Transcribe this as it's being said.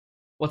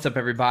What's up,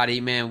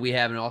 everybody? Man, we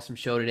have an awesome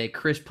show today.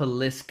 Chris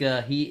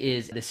Paliska, he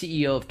is the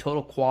CEO of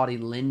Total Quality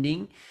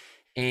Lending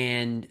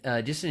and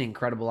just an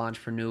incredible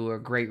entrepreneur,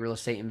 great real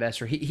estate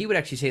investor. He would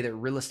actually say that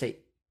real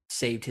estate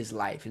saved his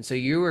life. And so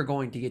you are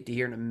going to get to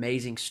hear an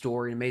amazing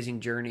story, an amazing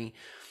journey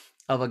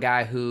of a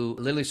guy who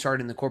literally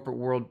started in the corporate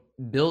world,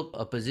 built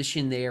a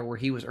position there where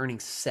he was earning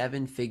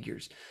seven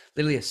figures,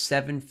 literally a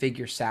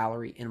seven-figure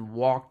salary, and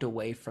walked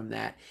away from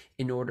that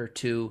in order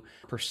to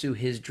pursue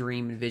his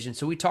dream and vision.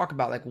 So we talk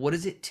about like, what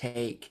does it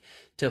take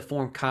to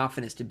form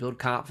confidence, to build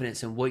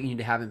confidence, and what you need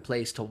to have in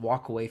place to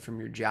walk away from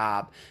your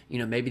job.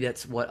 Maybe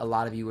that's what a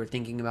lot of you are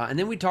thinking about. And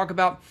then we talk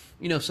about,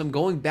 some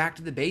going back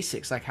to the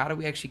basics, like how do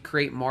we actually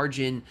create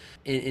margin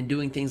in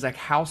doing things like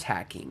house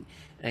hacking.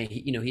 And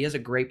he has a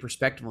great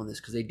perspective on this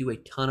because they do a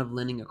ton of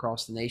lending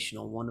across the nation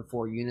on 1 to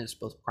 4 units,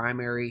 both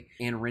primary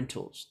and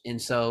rentals.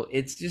 And so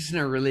it's just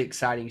a really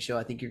exciting show.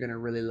 I think you're going to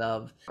really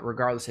love,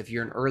 regardless if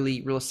you're an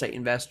early real estate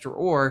investor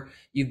or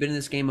you've been in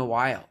this game a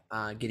while,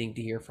 getting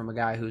to hear from a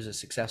guy who's a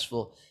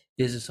successful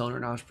business owner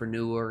and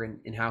entrepreneur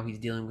and how he's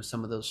dealing with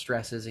some of those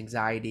stresses,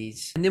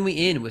 anxieties. And then we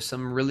end with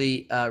some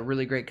really,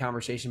 really great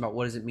conversation about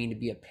what does it mean to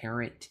be a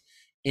parent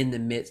in the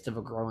midst of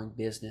a growing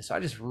business. So I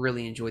just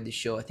really enjoyed the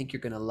show. I think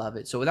you're going to love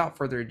it. So without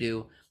further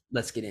ado,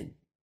 let's get in.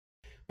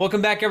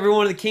 Welcome back,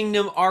 everyone, to the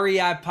Kingdom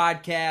REI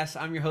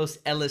podcast. I'm your host,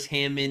 Ellis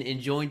Hammond, and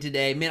joined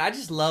today, man, I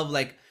just love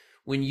like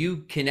when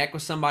you connect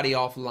with somebody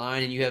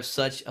offline and you have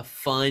such a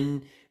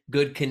fun,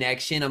 good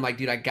connection. I'm like,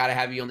 dude, I got to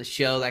have you on the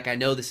show. Like, I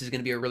know this is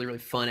going to be a really, really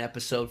fun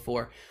episode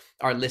for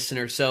our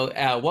listeners. So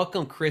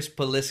welcome, Chris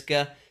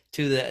Paliska,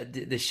 to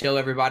the show,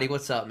 everybody.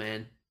 What's up,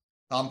 man?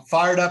 I'm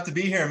fired up to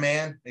be here,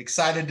 man.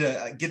 Excited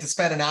to get to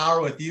spend an hour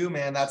with you,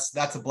 man.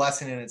 That's a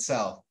blessing in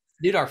itself.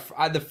 Dude,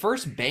 the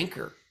first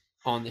banker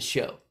on the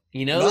show,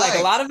 Nice. like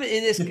a lot of it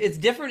in this, it's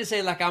different to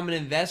say like I'm an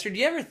investor. Do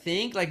you ever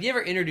think, like, do you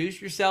ever introduce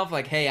yourself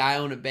like, hey, I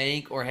own a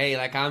bank, or hey,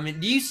 like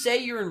do you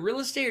say you're in real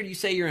estate, or do you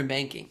say you're in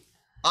banking?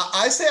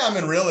 I say I'm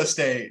in real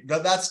estate,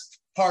 but that's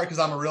part because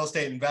I'm a real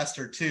estate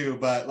investor too.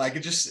 But like,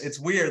 it's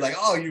weird. Like,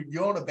 oh, you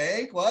own a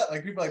bank? What?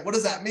 Like people are like, what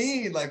does that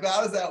mean? Like,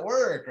 how does that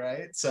work?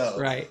 Right. So,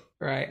 Right.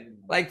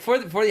 Like for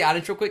the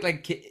audience real quick,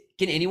 like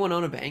can anyone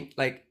own a bank?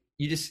 Like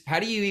how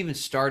do you even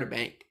start a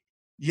bank?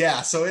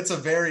 yeah, so it's a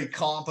very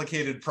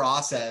complicated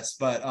process,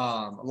 but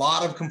a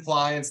lot of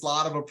compliance, a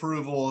lot of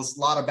approvals, a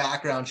lot of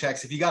background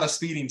checks. If you got a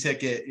speeding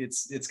ticket,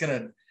 it's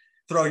gonna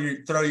throw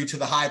you to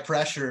the high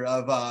pressure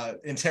of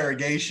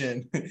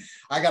interrogation.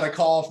 I got a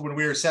call when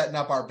we were setting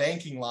up our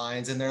banking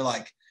lines, and they're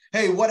like,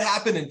 "Hey, what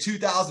happened in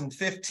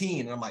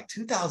 2015?" And I'm like,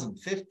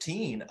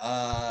 "2015?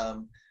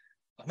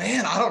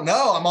 Man, I don't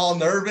know. I'm all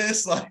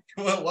nervous. Like,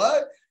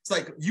 what? It's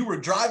like you were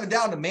driving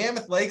down to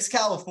Mammoth Lakes,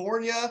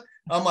 California."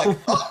 I'm like,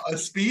 oh, a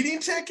speeding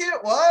ticket?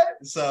 What?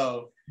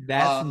 So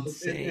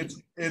That's insane.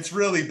 it's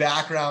really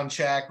background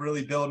check,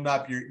 really building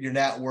up your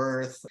net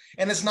worth.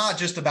 And it's not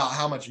just about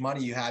how much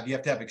money you have. You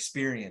have to have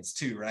experience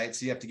too, right?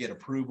 So you have to get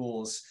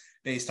approvals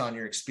based on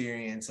your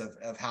experience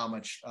of how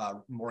much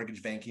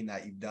mortgage banking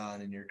that you've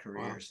done in your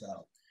career. Wow.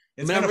 So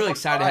I mean, I'm really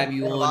excited to have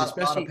you on,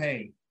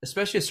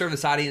 especially a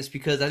service audience,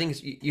 because I think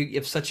you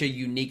have such a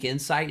unique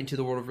insight into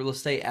the world of real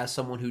estate as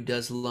someone who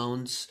does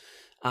loans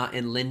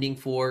and lending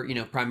for,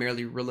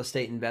 primarily real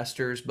estate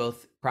investors,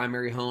 both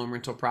primary home,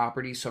 rental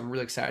properties. So I'm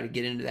really excited to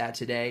get into that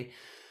today.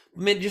 I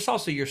mean, just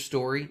also your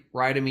story,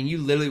 right? I mean, you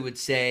literally would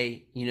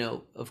say,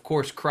 of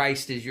course,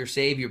 Christ is your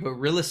savior, but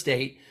real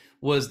estate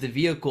was the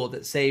vehicle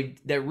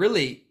that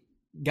really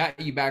got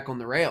you back on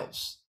the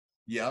rails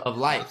of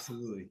life.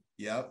 Absolutely.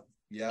 Yep.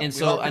 And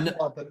so I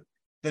know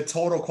the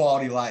total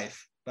quality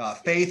life,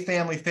 faith,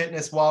 family,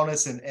 fitness,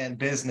 wellness, and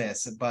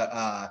business,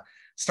 but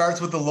starts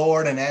with the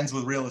Lord and ends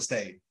with real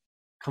estate.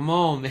 Come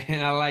on,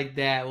 man. I like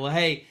that. Well,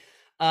 hey,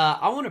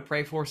 I want to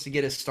pray for us to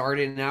get us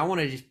started. And I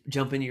want to just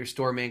jump into your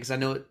story, man, because I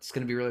know it's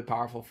going to be really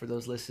powerful for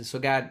those listeners. So,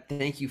 God,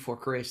 thank you for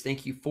Chris.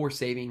 Thank you for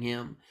saving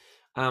him.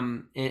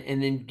 And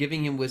then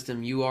giving him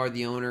wisdom. You are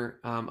the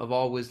owner of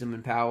all wisdom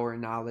and power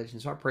and knowledge.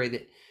 And so I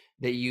pray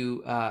that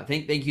you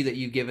thank you that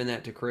you've given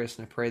that to Chris.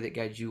 And I pray that,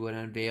 God, you would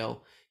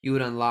unveil, you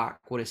would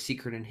unlock what is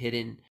secret and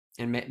hidden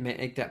and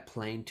make that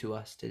plain to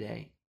us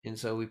today. And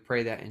so we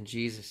pray that in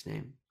Jesus'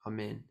 name.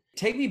 Amen.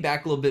 Take me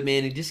back a little bit,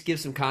 man, and just give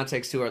some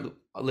context to our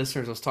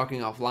listeners. I was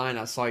talking offline.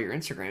 I saw your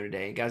Instagram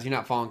today. Guys, you're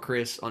not following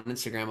Chris on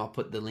Instagram. I'll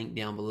put the link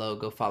down below.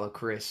 Go follow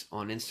Chris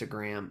on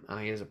Instagram.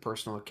 He has a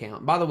personal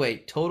account. By the way,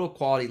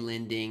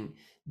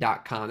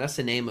 totalqualitylending.com. That's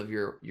the name of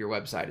your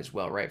website as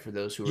well, right? For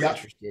those who are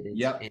interested in.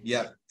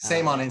 Yep.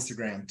 Same on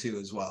Instagram too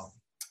as well.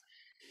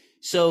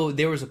 So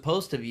there was a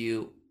post of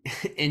you,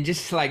 and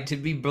just like to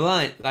be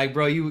blunt, like,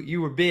 bro,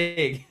 you were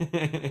big.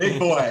 Big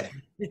boy.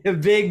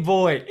 Big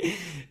boy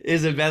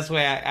is the best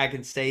way I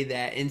can say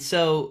that. And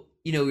so,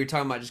 we were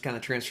talking about just kind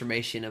of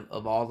transformation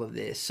of all of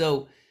this.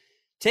 So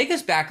take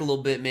us back a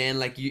little bit, man,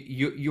 like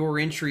your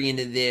entry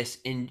into this,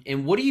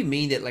 and what do you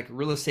mean that like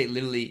real estate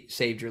literally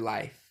saved your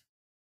life?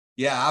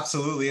 Yeah,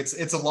 absolutely.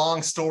 It's a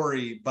long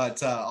story,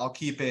 but I'll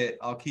keep it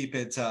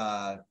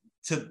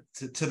to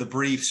the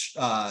brief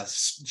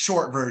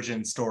short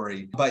version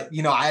story. But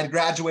I had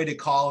graduated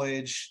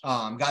college,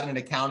 got an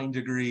accounting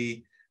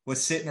degree,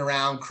 was sitting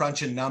around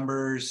crunching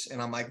numbers,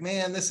 and I'm like,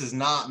 man, this is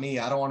not me.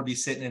 I don't want to be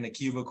sitting in a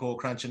cubicle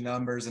crunching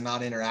numbers and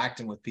not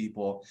interacting with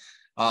people.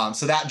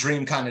 So that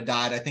dream kind of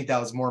died. I think that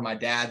was more my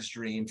dad's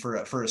dream for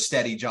a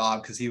steady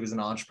job, because he was an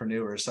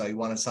entrepreneur. So he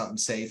wanted something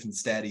safe and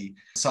steady.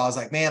 So I was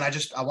like, man,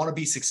 I want to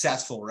be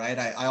successful, right?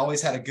 I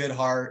always had a good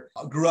heart.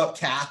 I grew up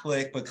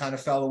Catholic, but kind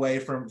of fell away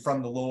from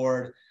the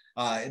Lord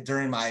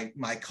during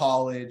my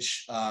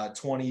college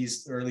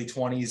 20s, early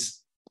 20s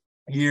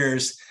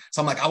years.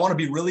 So I'm like, I want to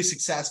be really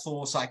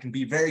successful so I can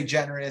be very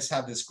generous,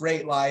 have this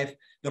great life,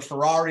 the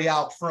Ferrari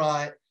out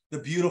front, the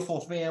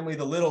beautiful family,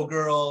 the little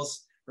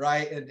girls,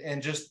 right?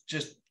 And just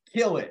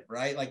kill it,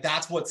 right? Like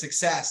that's what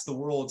success, the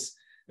world's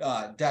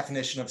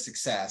definition of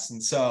success.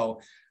 And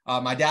so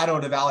my dad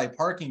owned a valet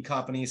parking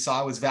company. So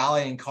I was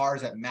valeting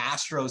cars at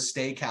Mastro's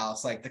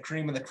Steakhouse, like the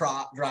cream of the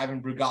crop,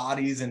 driving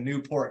Bugattis in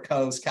Newport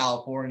Coast,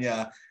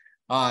 California.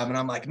 And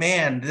I'm like,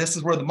 man, this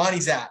is where the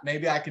money's at.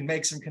 Maybe I can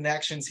make some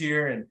connections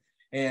here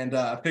and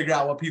figure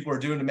out what people are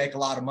doing to make a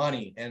lot of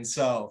money. And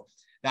so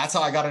that's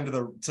how I got into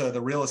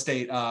the real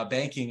estate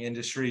banking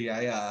industry.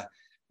 I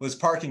was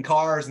parking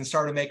cars and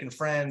started making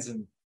friends.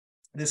 And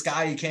this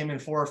guy, he came in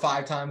 4 or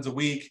 5 times a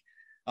week,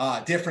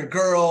 different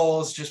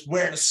girls, just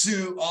wearing a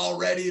suit, all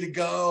ready to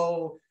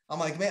go. I'm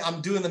like, man,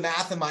 I'm doing the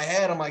math in my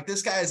head. I'm like,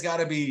 this guy's got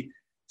to be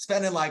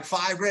spending like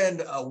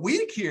 $5,000 a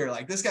week here.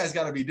 Like this guy's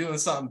got to be doing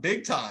something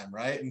big time,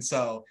 right? And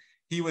so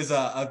he was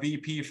a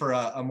VP for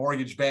a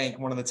mortgage bank,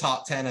 one of the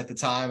top 10 at the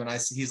time. And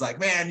he's like,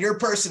 man, your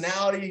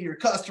personality, your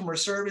customer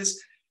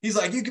service. He's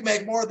like, you can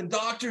make more than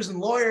doctors and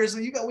lawyers.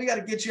 We got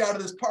to get you out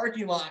of this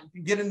parking lot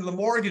and get into the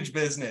mortgage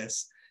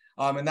business.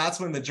 And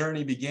that's when the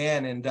journey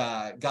began, and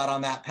got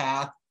on that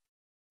path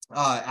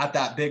at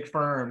that big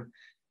firm,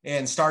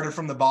 and started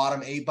from the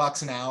bottom,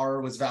 $8 an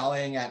hour, was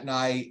valeting at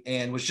night,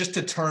 and was just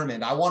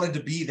determined. I wanted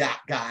to be that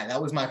guy.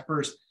 That was my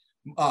first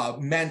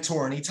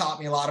mentor. And he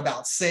taught me a lot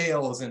about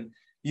sales and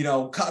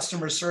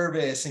customer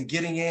service and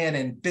getting in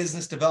and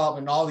business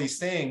development and all these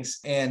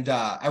things. And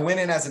I went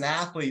in as an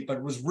athlete,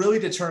 but was really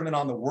determined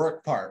on the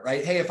work part,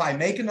 right? Hey, if I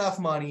make enough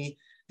money,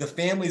 the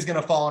family's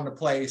going to fall into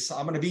place.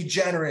 I'm going to be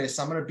generous.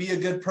 I'm going to be a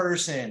good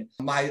person.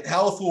 My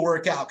health will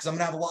work out because I'm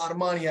going to have a lot of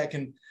money. I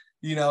can,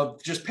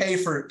 just pay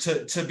for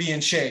to be in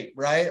shape,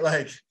 right?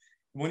 Like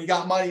when you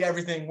got money,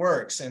 everything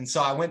works. And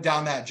so I went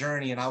down that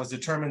journey, and I was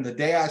determined the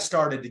day I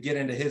started to get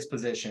into his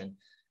position.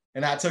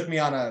 And that took me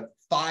on a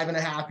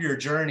 5.5-year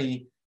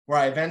journey where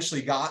I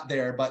eventually got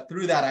there. But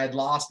through that, I had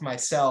lost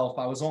myself.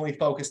 I was only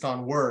focused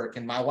on work.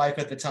 And my wife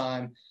at the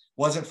time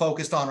wasn't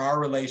focused on our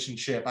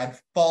relationship. I'd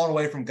fallen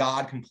away from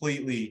God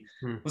completely.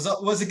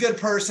 Was a good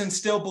person,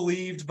 still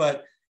believed,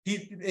 but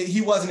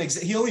he wasn't,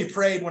 he only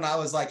prayed when I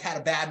was like, had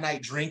a bad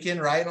night drinking,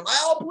 right? And I'm like,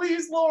 oh,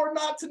 please, Lord,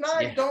 not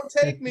tonight. Yeah. Don't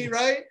take me,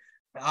 right?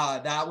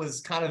 That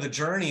was kind of the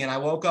journey. And I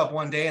woke up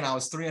one day and I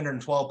was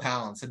 312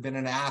 pounds, had been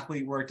an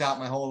athlete, worked out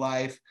my whole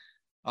life.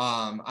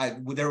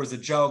 There was a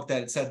joke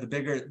that said the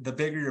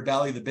bigger your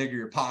belly, the bigger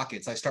your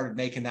pockets. I started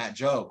making that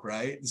joke,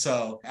 right? And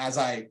so as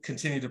I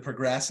continue to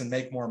progress and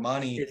make more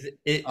money,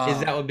 is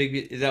that what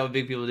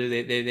big people do?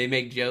 They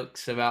make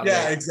jokes about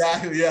yeah, that.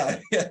 Exactly, yeah.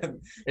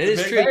 It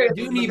is true. You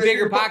do need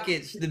bigger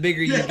pockets the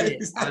bigger you get.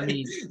 Exactly. I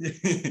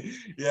mean,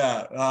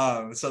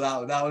 yeah. So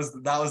that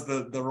was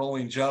the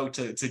rolling joke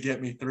to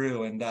get me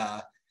through. And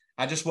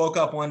I just woke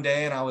up one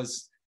day and I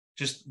was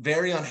just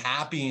very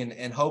unhappy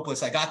and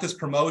hopeless. I got this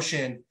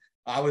promotion.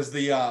 I was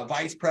the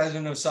vice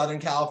president of Southern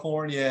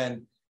California,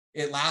 and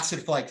it lasted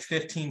for like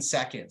 15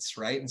 seconds,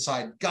 right? And so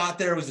I got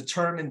there, was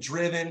determined,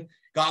 driven,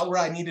 got where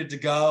I needed to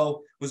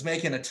go, was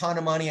making a ton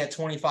of money at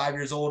 25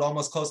 years old,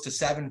 almost close to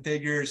 7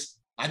 figures.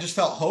 I just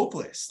felt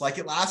hopeless. Like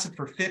it lasted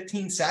for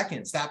 15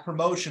 seconds. That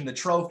promotion, the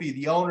trophy,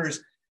 the owners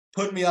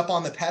put me up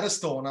on the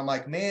pedestal. And I'm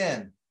like,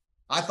 man,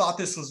 I thought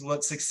this was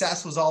what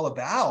success was all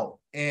about.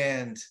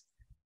 And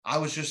I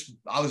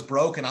was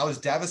broken. I was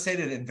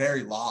devastated and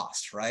very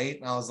lost, right?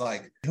 And I was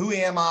like, who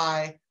am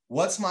I?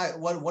 What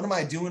am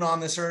I doing on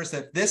this earth?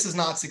 That this is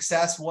not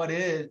success. What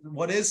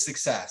is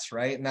success,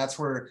 right? And that's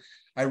where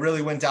I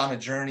really went down a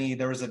journey.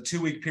 There was a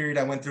 2-week period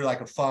I went through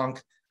like a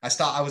funk.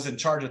 I was in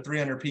charge of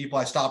 300 people.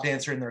 I stopped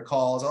answering their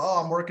calls.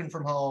 Oh, I'm working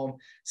from home,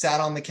 sat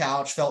on the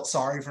couch, felt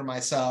sorry for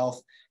myself,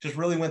 just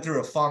really went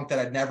through a funk that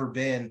I'd never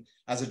been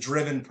as a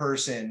driven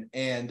person.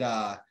 And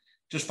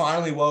just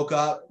finally woke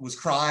up, was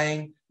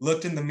crying,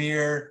 looked in the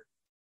mirror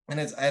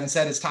and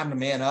said, it's time to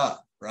man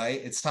up,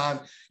 right? It's time,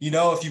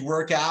 if you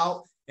work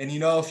out and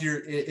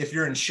if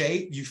you're in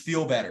shape, you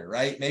feel better,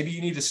 right? Maybe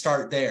you need to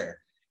start there.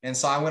 And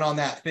so I went on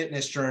that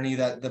fitness journey,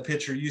 that the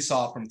picture you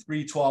saw, from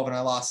 312, and I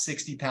lost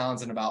 60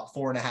 pounds in about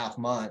 4.5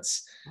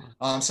 months.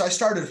 So I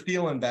started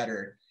feeling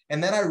better.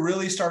 And then I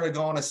really started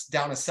going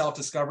down a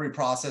self-discovery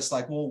process.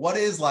 Like, well, what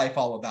is life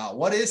all about?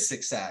 What is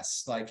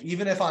success? Like,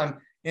 even if I'm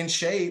in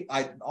shape,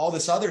 all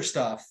this other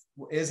stuff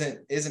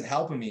isn't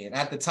helping me. And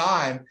at the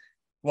time,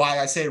 why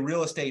I say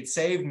real estate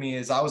saved me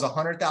is I was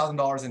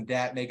 $100,000 in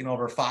debt, making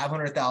over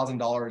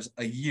 $500,000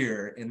 a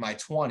year in my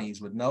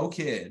 20s with no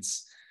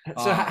kids.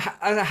 So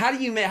Um, how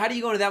do you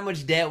go into that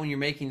much debt when you're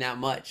making that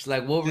much?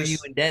 Like, what were you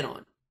just in debt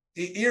on?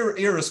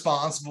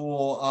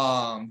 irresponsible,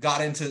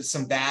 got into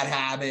some bad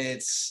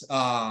habits,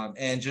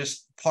 and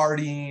just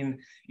partying,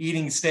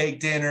 eating steak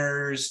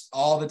dinners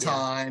all the Yeah.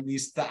 time.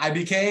 I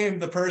became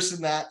the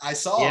person that I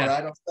saw, Yeah.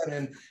 right? I'm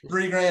spending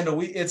 $3,000 a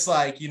week. It's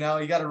like, you got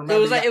to So remember,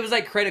 it was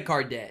like credit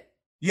card debt.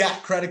 yeah,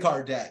 credit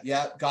card debt.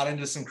 Yeah, got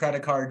into some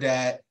credit card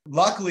debt.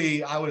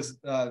 Luckily, I was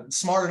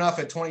smart enough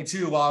at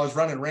 22 while I was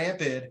running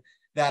rampant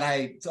that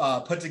I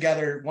put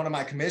together one of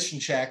my commission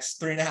checks,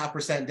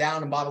 3.5%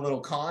 down, and bought a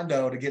little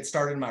condo to get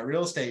started in my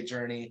real estate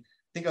journey.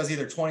 I think I was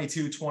either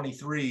 22,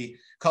 23,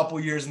 couple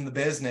years in the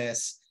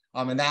business.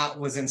 And that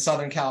was in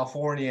Southern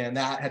California, and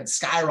that had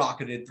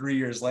skyrocketed 3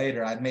 years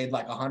later. I'd made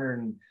like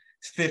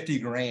 150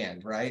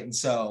 grand, right? And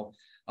so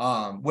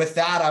with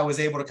that, I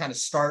was able to kind of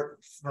start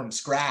from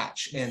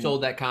scratch. You And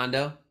sold that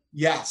condo.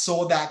 yeah,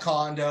 sold that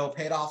condo,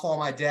 paid off all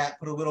my debt,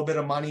 put a little bit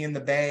of money in the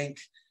bank,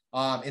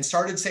 and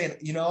started saying,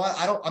 you know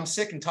what, I'm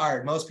sick and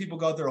tired. Most people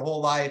go their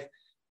whole life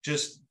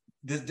just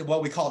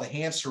what we call the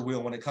hamster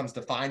wheel when it comes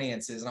to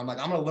finances. And I'm like,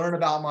 I'm going to learn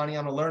about money.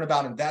 I'm going to learn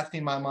about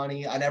investing my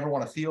money. I never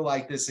want to feel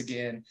like this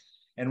again.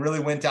 And really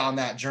went down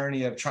that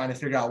journey of trying to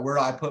figure out where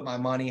do I put my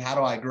money? How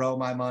do I grow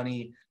my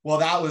money? Well,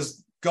 that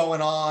was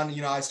going on.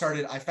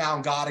 I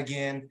found God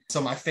again.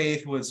 So my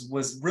faith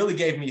was really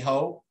gave me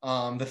hope.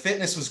 The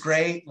fitness was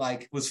great,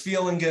 like was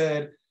feeling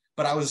good,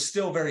 but I was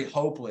still very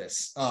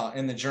hopeless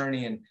in the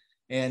journey,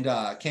 and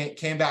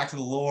came back to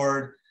the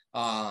Lord.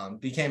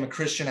 Became a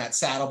Christian at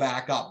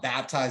Saddleback, got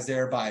baptized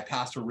there by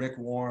Pastor Rick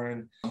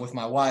Warren with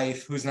my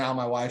wife, who's now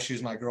my wife. She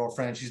was my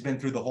girlfriend. She's been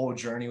through the whole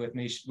journey with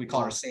me. We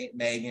call her Saint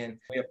Megan.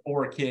 We have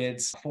 4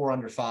 kids, 4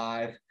 under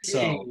 5. So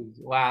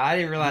Jeez. Wow, I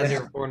didn't realize they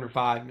yeah, were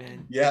 405,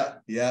 man.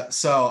 yeah.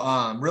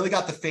 So really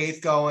got the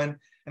faith going.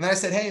 And then I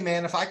said, hey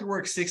man, if I could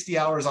work 60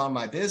 hours on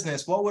my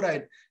business, what would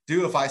I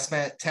do if I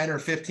spent 10 or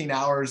 15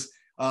 hours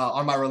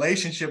on my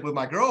relationship with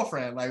my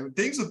girlfriend? Like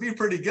things would be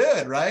pretty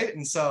good, right?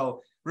 And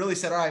so really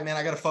said, all right, man,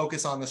 I got to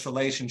focus on this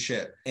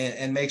relationship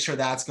and make sure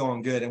that's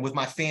going good. And with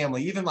my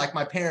family, even like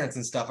my parents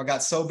and stuff, I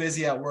got so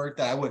busy at work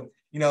that I would,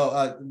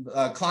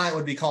 a client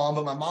would be calling,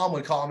 but my mom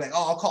would call me like,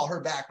 oh, I'll call her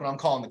back when I'm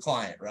calling the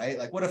client, right?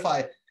 Like what if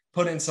I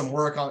put in some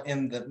work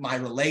my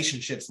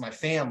relationships, my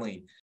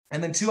family?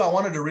 And then 2, I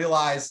wanted to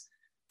realize,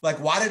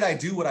 like, why did I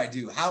do what I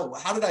do?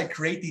 How did I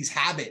create these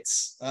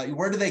habits?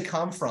 Where do they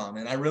come from?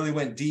 And I really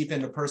went deep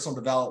into personal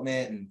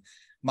development and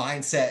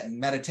mindset and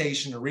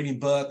meditation and reading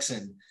books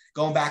and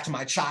going back to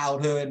my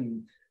childhood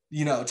and,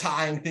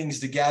 tying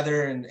things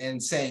together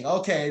and saying,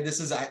 okay,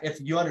 this is, if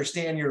you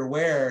understand, you're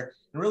aware,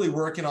 and really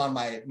working on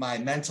my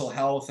mental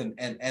health and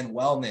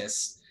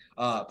wellness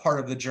part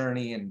of the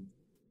journey. And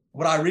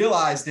what I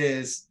realized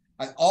is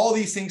all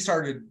these things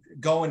started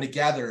going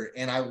together,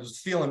 and I was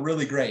feeling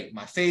really great.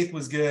 My faith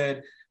was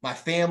good. My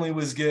family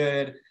was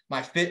good.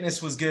 My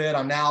fitness was good.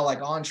 I'm now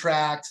like on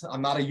track.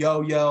 I'm not a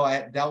yo-yo.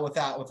 I dealt with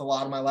that with a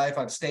lot of my life.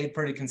 I've stayed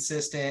pretty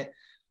consistent.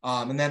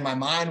 And then my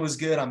mind was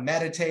good. I'm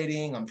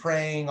meditating, I'm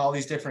praying, all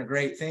these different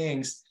great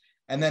things.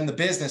 And then the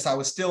business, I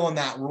was still in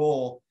that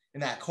role,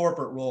 in that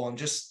corporate role, and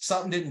just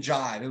something didn't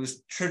jive. It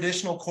was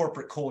traditional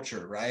corporate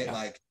culture, right? Yeah.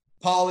 Like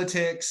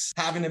politics,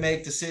 having to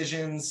make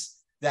decisions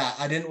that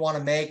I didn't want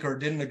to make or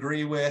didn't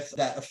agree with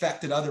that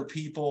affected other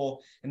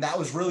people. And that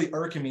was really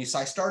irking me. So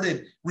I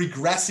started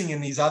regressing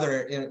in these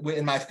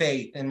in my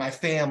faith and my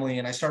family.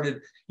 And I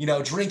started,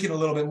 drinking a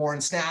little bit more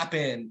and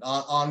snapping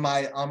on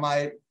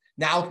my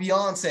now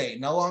fiance,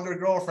 no longer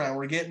girlfriend.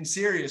 We're getting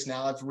serious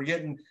now. We're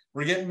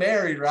getting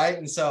married, right?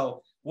 And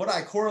so what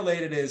I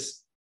correlated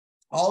is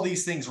all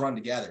these things run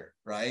together,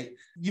 right?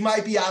 You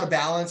might be out of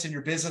balance and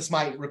your business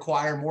might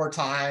require more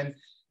time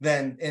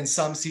than in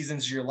some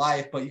seasons of your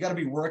life, but you got to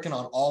be working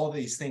on all of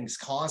these things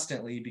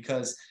constantly,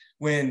 because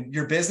when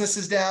your business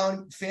is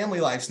down, family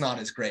life's not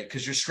as great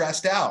because you're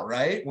stressed out,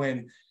 right?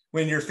 When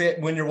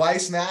your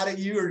wife's mad at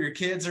you, or your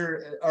kids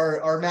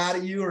are mad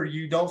at you, or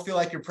you don't feel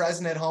like you're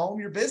present at home,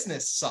 your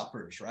business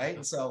suffers, right?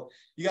 And so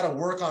you got to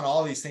work on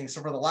all these things.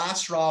 So for the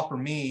last straw for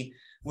me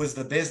was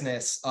the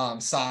business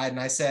side.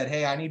 And I said,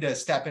 hey, I need to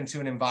step into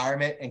an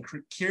environment and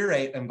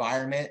curate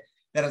environment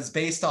that is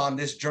based on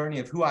this journey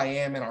of who I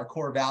am and our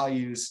core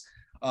values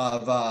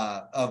of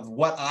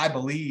what I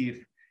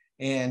believe.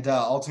 And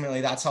ultimately,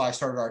 that's how I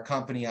started our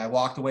company. I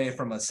walked away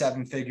from a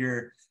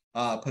 7-figure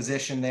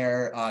position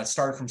there,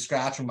 started from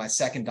scratch when my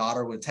second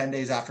daughter was 10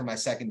 days after my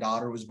second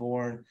daughter was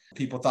born.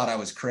 People thought I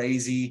was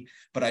crazy,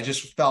 but I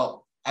just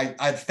felt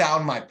I'd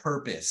found my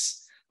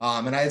purpose.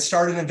 And I had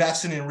started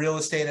investing in real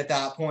estate at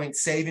that point,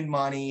 saving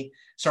money,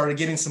 started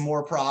getting some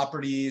more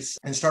properties,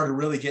 and started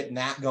really getting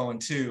that going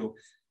too.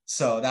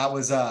 So that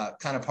was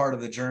kind of part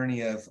of the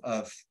journey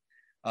of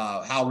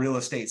how real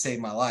estate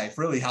saved my life,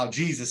 really how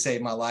Jesus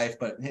saved my life,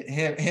 but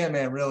him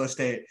and real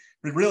estate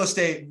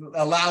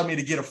allowed me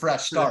to get a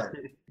fresh start.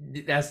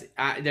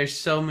 There's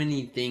so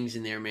many things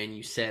in there, man.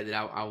 You said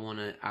that I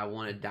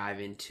wanna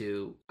dive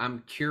into.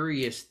 I'm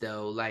curious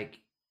though, like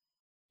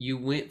you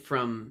went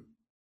from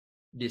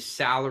this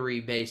salary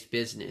based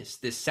business,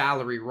 this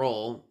salary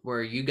role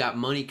where you got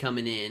money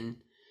coming in.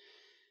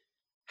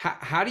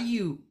 How do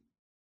you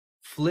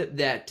flip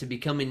that to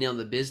becoming now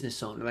the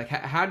business owner? Like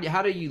how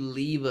do you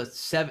leave a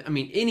seven, I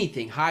mean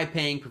anything, high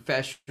paying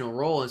professional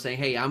role and say,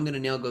 hey, I'm gonna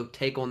now go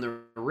take on the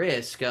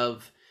risk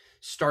of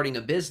starting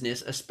a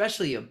business,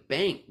 especially a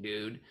bank,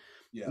 dude.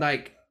 Yeah.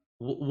 Like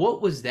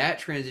what was that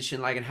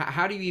transition like, and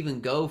how do you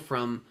even go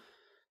from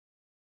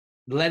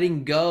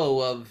letting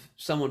go of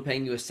someone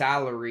paying you a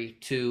salary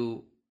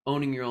to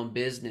owning your own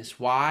business?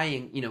 Why?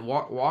 And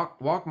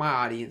walk my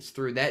audience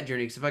through that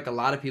journey, because I feel like a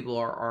lot of people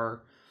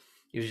are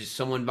it was just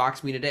someone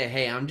boxed me today.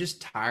 Hey, I'm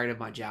just tired of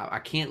my job. I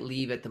can't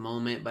leave at the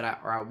moment, but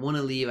I want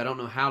to leave. I don't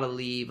know how to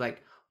leave.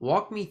 Like,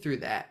 walk me through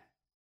that.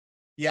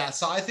 Yeah,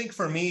 so I think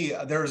for me,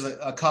 there's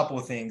a couple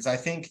of things. I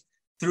think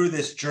through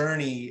this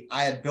journey,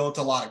 I had built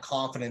a lot of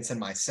confidence in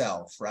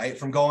myself, right?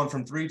 From going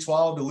from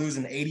 312 to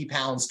losing 80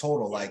 pounds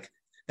total, like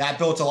that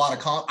built a lot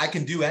of I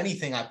can do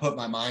anything I put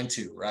my mind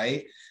to,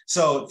 right?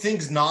 So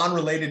things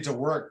non-related to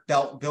work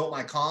built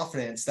my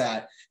confidence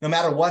that no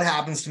matter what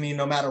happens to me,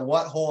 no matter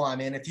what hole I'm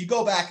in, if you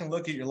go back and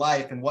look at your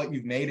life and what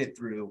you've made it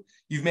through,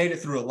 you've made it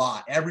through a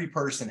lot. Every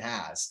person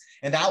has.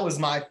 And that was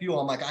my fuel.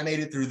 I'm like, I made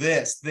it through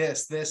this,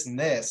 and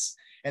this.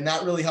 And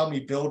that really helped me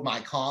build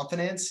my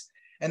confidence.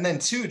 And then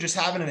two, just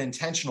having an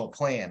intentional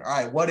plan. All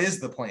right, what is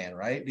the plan,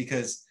 right?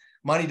 Because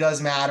money does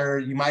matter.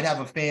 You might have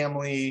a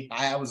family.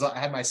 I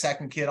had my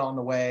second kid on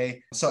the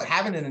way. So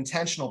having an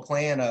intentional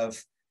plan of,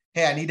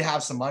 hey, I need to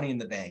have some money in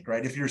the bank,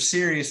 right? If you're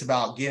serious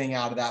about getting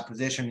out of that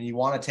position and you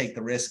want to take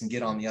the risk and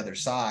get on the other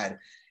side,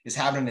 is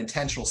having an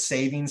intentional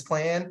savings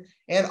plan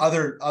and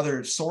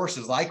other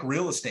sources like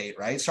real estate,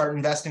 right? Start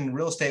investing in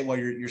real estate while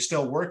you're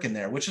still working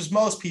there, which is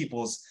most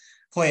people's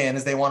plan,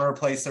 is they want to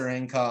replace their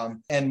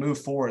income and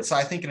move forward. So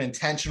I think an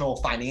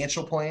intentional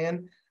financial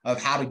plan of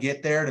how to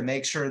get there to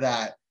make sure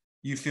that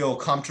you feel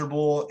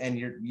comfortable and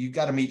you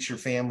got to meet your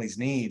family's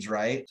needs,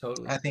 right?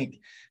 Totally. I think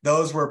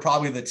those were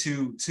probably the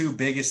two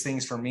biggest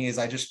things for me. Is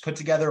I just put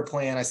together a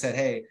plan. I said,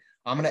 hey,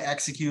 I'm going to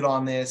execute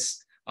on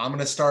this. I'm going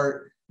to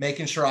start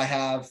making sure I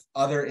have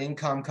other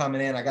income coming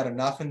in. I got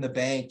enough in the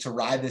bank to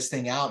ride this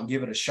thing out and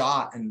give it a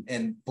shot,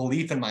 and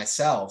belief in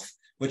myself,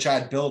 which I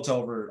had built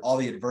over all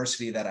the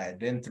adversity that I had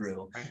been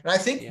through. And I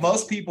think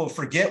most people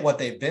forget what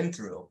they've been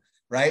through,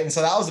 right? And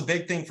so that was a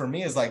big thing for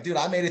me, is like, dude,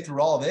 I made it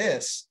through all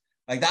this.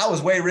 Like that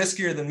was way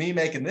riskier than me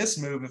making this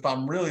move if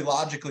I'm really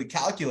logically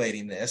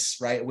calculating this,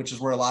 right? Which is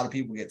where a lot of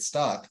people get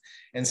stuck.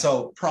 And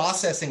so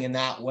processing in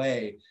that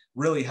way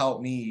really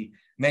helped me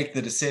make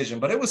the decision.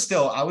 But it was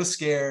still, I was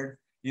scared.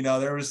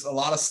 There was a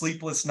lot of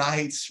sleepless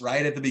nights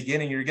right at the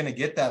beginning. You're going to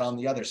get that on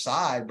the other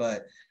side.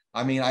 But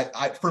I mean,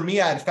 for me,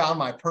 I had found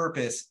my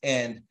purpose,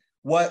 and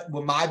what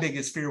my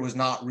biggest fear was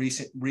not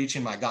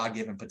reaching my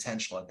God-given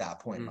potential at that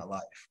point in my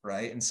life,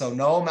 right? And so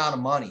no amount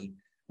of money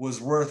was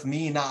worth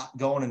me not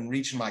going and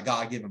reaching my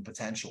God-given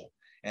potential.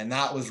 And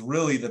that was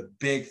really the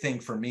big thing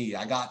for me.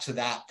 I got to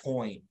that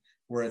point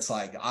where it's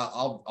like,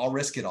 I'll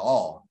risk it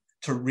all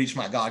to reach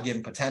my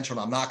God-given potential,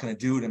 and I'm not going to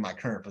do it in my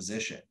current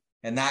position.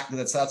 And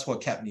that's what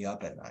kept me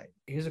up at night.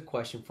 Here's a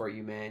question for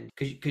you, man,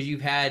 because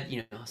you've had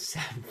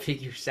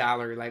seven-figure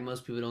salary. Like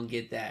most people don't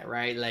get that,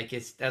 right? Like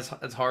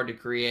that's hard to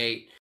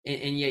create,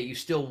 and yet you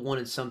still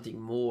wanted something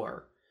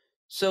more.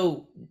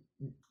 So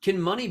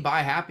can money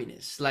buy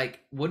happiness?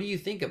 Like, what do you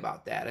think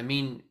about that? I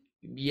mean,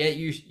 yeah,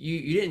 you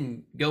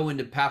didn't go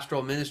into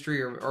pastoral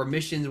ministry or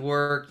missions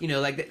work,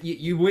 like that.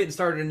 You went and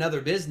started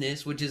another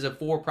business, which is a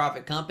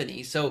for-profit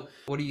company. So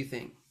what do you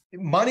think?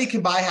 Money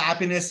can buy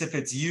happiness if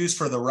it's used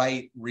for the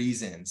right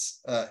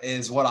reasons,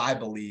 is what I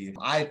believe.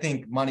 I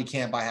think money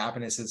can't buy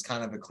happiness is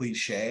kind of a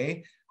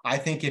cliche. I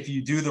think if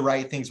you do the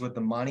right things with the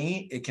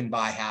money, it can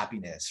buy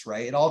happiness,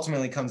 right? It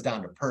ultimately comes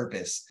down to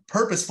purpose.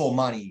 Purposeful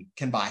money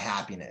can buy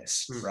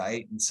happiness,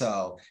 right? And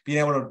so being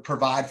able to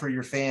provide for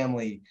your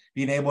family,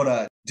 being able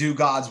to do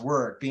God's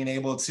work, being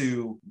able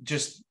to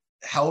just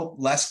help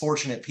less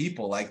fortunate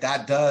people, like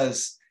that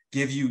does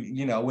give you,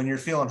 when you're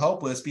feeling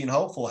hopeless, being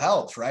hopeful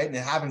helps, right? And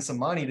having some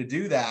money to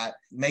do that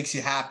makes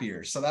you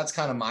happier. So that's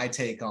kind of my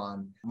take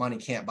on money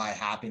can't buy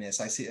happiness.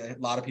 I see a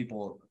lot of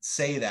people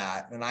say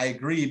that, and I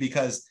agree,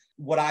 because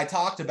what I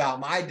talked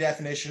about, my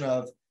definition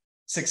of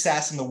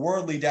success and the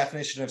worldly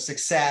definition of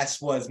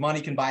success was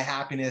money can buy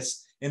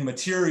happiness in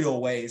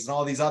material ways and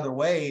all these other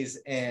ways,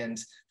 and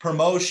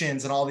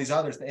promotions and all these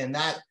others. And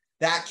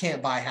that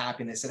can't buy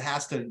happiness. It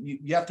has to,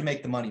 you have to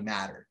make the money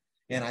matter.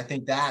 And I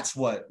think that's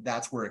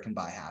where it can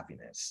buy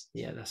happiness.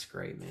 Yeah, that's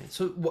great, man.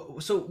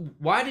 So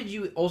why did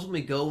you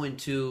ultimately go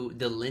into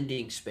the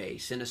lending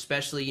space, and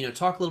especially,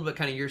 talk a little bit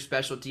kind of your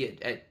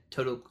specialty at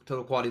Total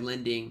Quality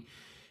Lending,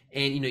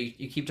 and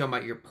you keep talking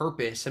about your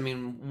purpose. I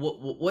mean,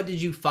 what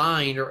did you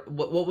find, or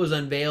what was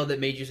unveiled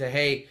that made you say,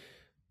 hey,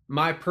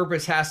 my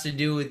purpose has to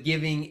do with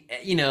giving,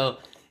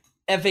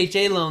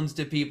 FHA loans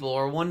to people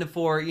or 1 to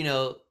 4,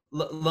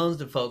 loans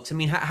to folks. I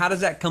mean, how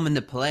does that come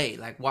into play?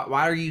 Like,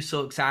 why are you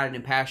so excited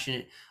and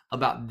passionate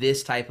about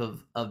this type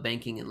of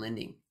banking and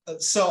lending?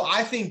 So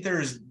I think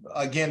there's,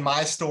 again,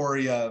 my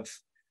story of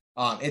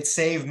it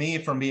saved me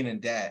from being in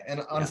debt. And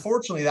Yeah.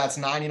 unfortunately, that's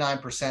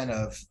 99%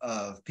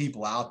 of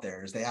people out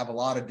there is they have a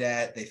lot of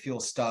debt, they feel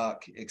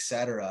stuck,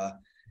 etc.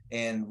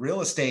 And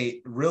real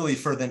estate really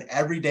for the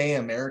everyday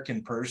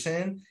American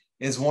person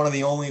is one of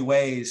the only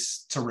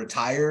ways to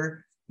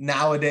retire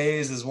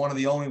nowadays, is one of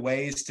the only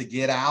ways to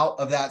get out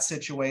of that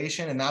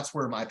situation. And that's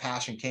where my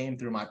passion came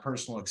through my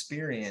personal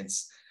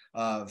experience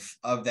of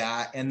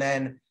that. And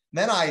then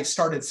I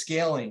started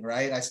scaling,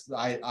 right?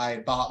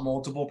 I bought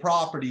multiple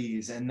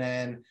properties, and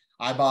then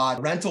I bought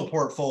a rental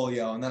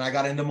portfolio, and then I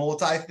got into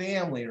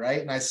multifamily,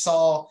 right? And I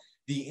saw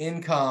the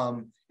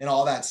income and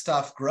all that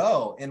stuff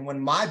grow. And when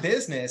my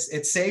business,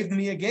 it saved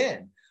me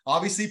again.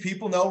 Obviously,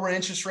 people know where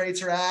interest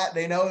rates are at.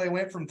 They know they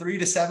went from 3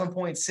 to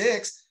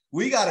 7.6.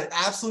 We got it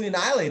absolutely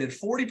annihilated.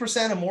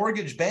 40% of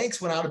mortgage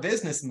banks went out of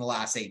business in the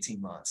last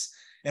 18 months.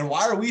 And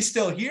why are we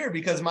still here?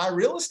 Because my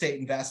real estate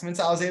investments,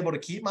 I was able to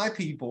keep my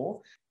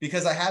people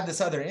because I had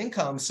this other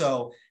income.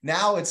 So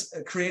now it's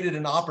created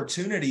an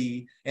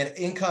opportunity and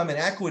income and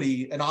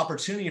equity, an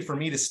opportunity for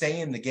me to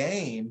stay in the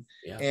game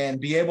and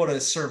be able to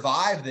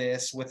survive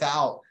this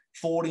without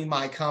folding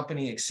my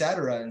company, et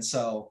cetera. And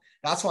so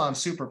that's why I'm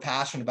super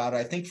passionate about it.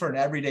 I think for an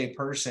everyday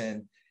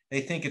person, they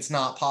think it's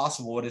not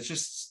possible, but it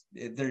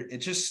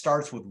just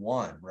starts with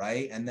one,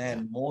 right? And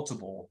then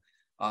multiple.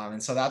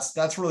 And so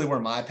that's really where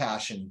my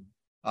passion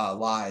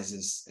lies,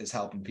 is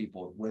helping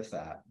people with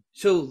that.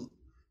 So,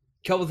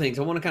 couple things.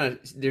 I want to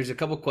there's a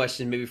couple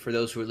questions maybe for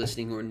those who are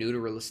listening who are new to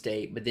real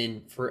estate, but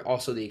then for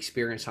also the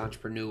experienced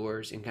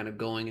entrepreneurs and kind of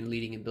going and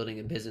leading and building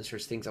a business,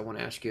 there's things I want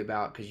to ask you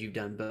about because you've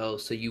done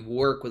both. So you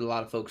work with a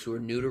lot of folks who are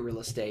new to real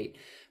estate,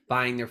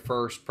 buying their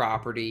first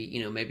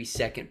property, maybe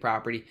second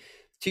property.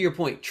 To your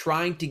point,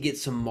 trying to get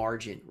some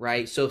margin,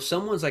 right? So if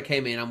someone's like,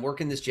 hey man, I'm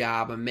working this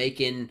job, I'm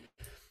making,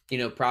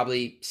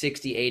 probably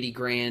 60, 80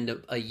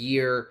 grand a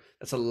year.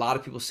 That's a lot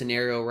of people's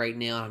scenario right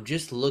now. I'm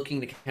just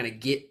looking to kind of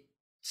get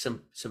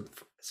some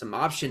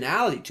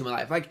optionality to my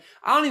life. Like,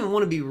 I don't even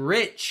want to be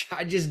rich.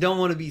 I just don't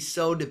want to be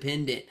so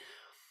dependent.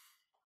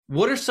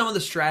 What are some of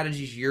the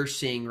strategies you're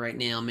seeing right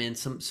now, man?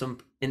 Some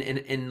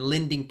in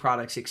lending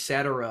products,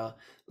 etc.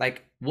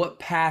 Like, what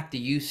path do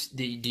you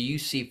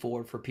see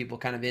forward for people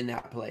kind of in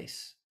that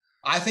place?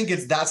 I think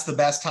that's the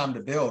best time to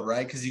build,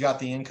 right? Because you got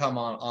the income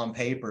on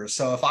paper.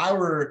 So if I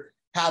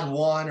had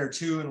 1 or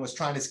 2 and was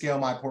trying to scale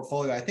my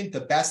portfolio, I think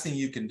the best thing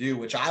you can do,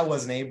 which I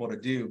wasn't able to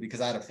do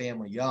because I had a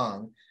family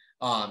young,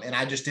 and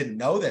I just didn't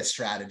know this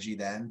strategy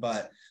then,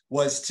 but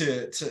was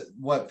to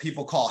what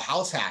people call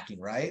house hacking,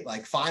 right?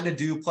 Like find a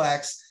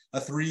duplex,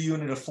 a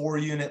 3-unit, a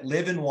 4-unit,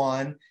 live in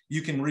one.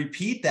 You can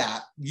repeat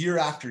that year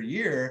after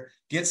year,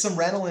 get some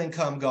rental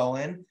income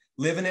going,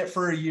 live in it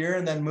for a year,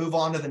 and then move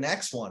on to the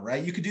next one,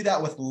 right? You could do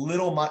that with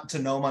little to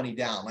no money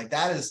down. Like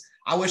that is,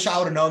 I wish I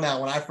would have known that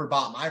when I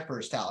bought my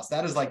first house.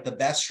 That is like the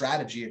best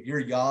strategy. If you're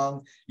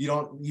young,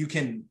 you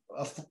can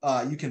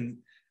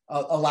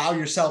allow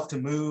yourself to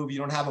move. You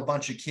don't have a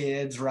bunch of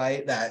kids,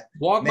 right? That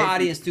walk my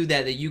audience through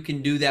that you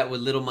can do that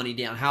with little money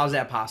down. How is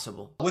that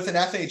possible? With an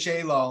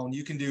FHA loan,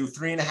 you can do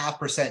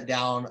 3.5%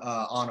 down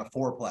on a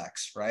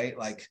fourplex, right?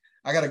 Like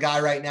I got a guy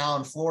right now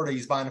in Florida.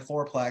 He's buying a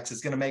fourplex.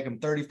 It's going to make him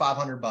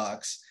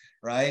 $3,500,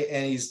 right?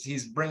 And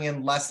he's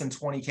bringing less than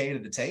 20K to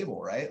the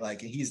table, right?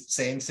 Like he's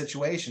same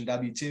situation,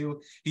 W-2.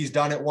 He's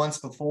done it once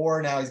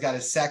before. Now he's got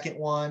his second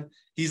one.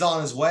 He's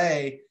on his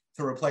way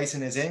to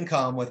replacing his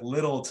income with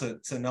little to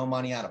no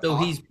money out of pocket.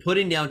 So he's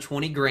putting down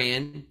 20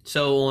 grand.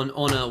 So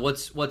on a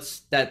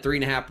what's that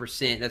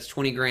 3.5%? That's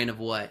 20 grand of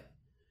what?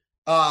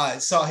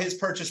 So his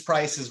purchase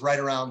price is right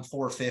around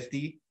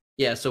 450.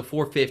 Yeah, so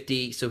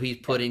 450. So he's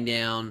putting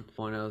down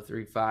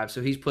 0.035.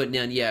 So he's putting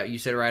down, yeah, you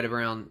said right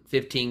around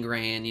 15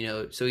 grand,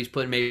 so he's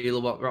putting maybe a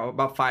little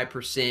about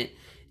 5%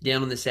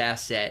 down on this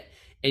asset.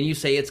 And you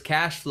say it's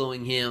cash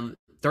flowing him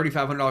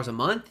 $3,500 a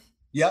month?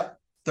 Yep,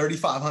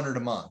 $3,500 a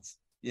month.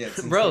 Yeah,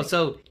 bro.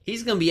 So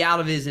he's going to be out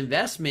of his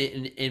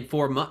investment in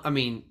 4 months. I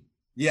mean,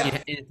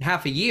 in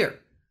half a year.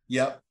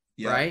 Yep.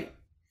 Right.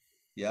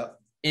 Yep.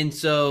 And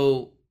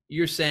so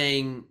you're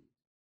saying,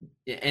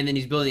 and then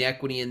he's building the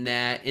equity in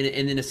that,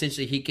 and then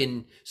essentially he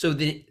can. So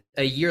then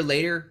a year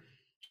later,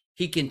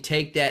 he can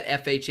take that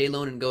FHA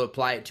loan and go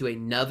apply it to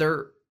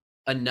another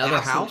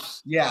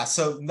house. Yeah.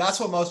 So that's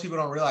what most people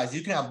don't realize.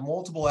 You can have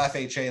multiple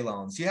FHA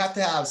loans. You have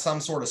to have some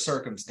sort of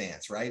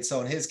circumstance, right? So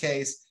in his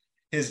case,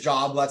 his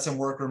job lets him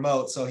work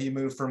remote. So he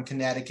moved from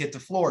Connecticut to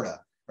Florida,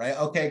 right?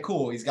 Okay,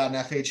 cool. He's got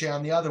an FHA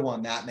on the other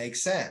one. That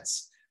makes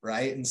sense,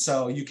 right? And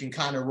so you can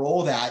kind of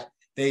roll that.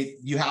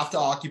 You have to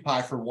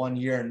occupy for 1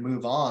 year and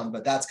move on,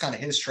 but that's kind of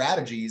his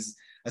strategies.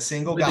 A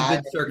single guy.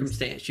 A good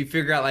circumstance. You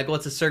figure out like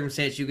what's a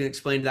circumstance you can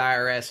explain to the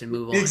IRS and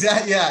move on.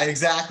 Exactly. Yeah,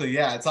 exactly.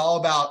 Yeah. It's all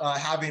about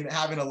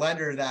having a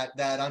lender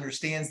that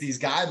understands these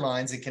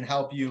guidelines and can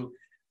help you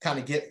kind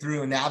of get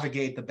through and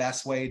navigate the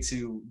best way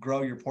to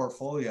grow your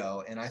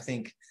portfolio. And I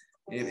think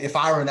if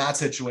I were in that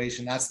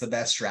situation, that's the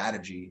best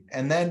strategy.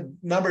 And then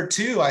number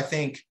two, I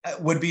think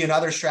would be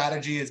another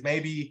strategy is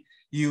maybe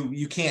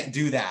you can't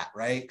do that,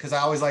 right? Because I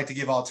always like to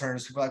give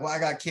alternatives. People are like, well, I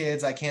got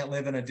kids, I can't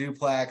live in a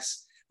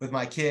duplex with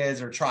my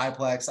kids or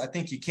triplex. I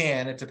think you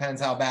can. It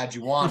depends how bad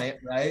you want it,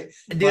 right?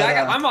 Dude, But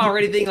I'm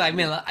already thinking like,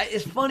 man,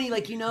 it's funny,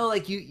 like, you know,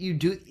 like you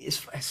do,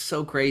 it's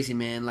so crazy,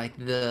 man. Like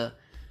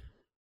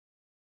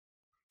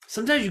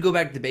sometimes you go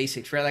back to the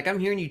basics, right? Like I'm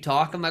hearing you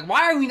talk, I'm like,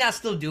 why are we not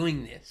still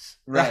doing this?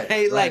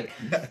 right. Like,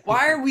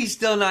 why are we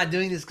still not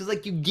doing this? Because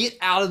like you get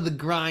out of the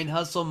grind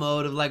hustle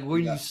mode of like where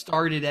you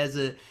started as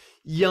a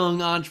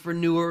young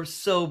entrepreneur,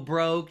 so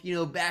broke, you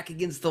know, back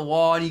against the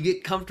wall, and you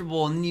get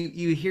comfortable, and then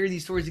you hear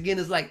these stories again.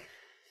 It's like,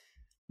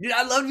 dude,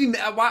 I love you.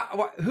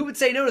 Why, who would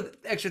say no to the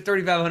extra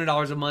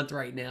 $3,500 a month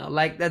right now?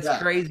 Like that's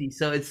crazy.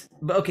 So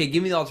but okay,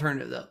 give me the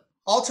alternative though.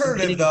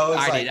 Alternative though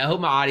is like, I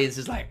hope my audience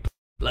is like,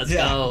 let's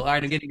go. All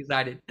right, I'm getting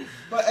excited.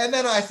 But and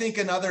then I think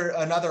another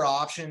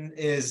option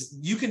is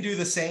you can do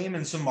the same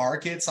in some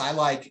markets. I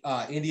like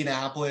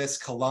Indianapolis,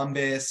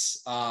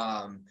 Columbus.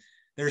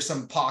 There's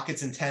some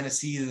pockets in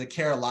Tennessee. The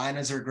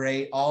Carolinas are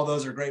great. All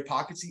those are great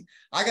pockets.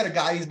 I got a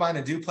guy, he's buying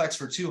a duplex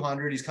for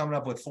 200. He's coming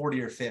up with 40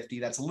 or 50.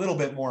 That's a little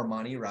bit more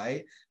money,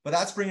 right? But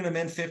that's bringing him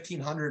in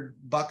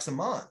 $1,500 a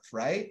month,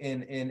 right?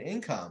 In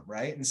income,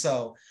 right? And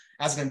so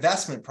as an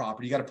investment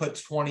property, you got to put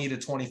 20 to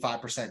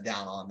 25%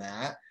 down on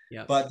that.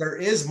 Yep. But there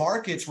is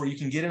markets where you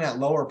can get in at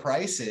lower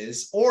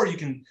prices, or you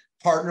can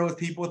partner with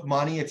people with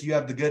money if you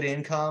have the good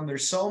income.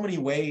 There's so many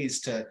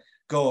ways to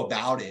go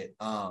about it.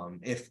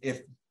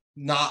 If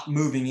not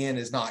moving in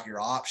is not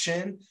your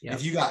option. Yep.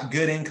 If you got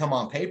good income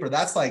on paper,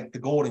 that's like the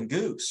golden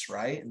goose,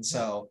 right? And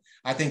so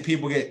I think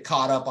people get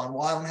caught up on,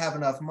 well, I don't have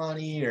enough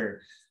money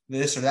or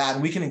this or that.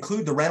 And we can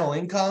include the rental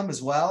income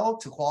as well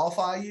to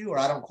qualify you, or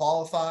I don't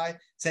qualify.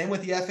 Same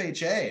with the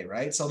FHA,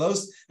 right? So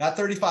that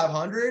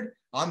 3,500,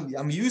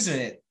 I'm using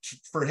it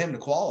for him to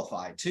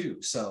qualify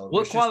too. So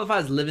what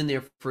qualifies living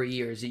there for a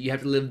year? Is it you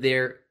have to live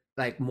there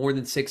like more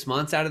than 6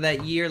 months out of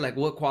that year? Like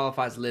what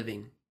qualifies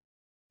living?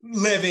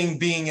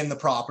 Being in the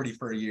property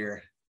for a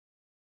year.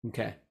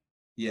 Okay.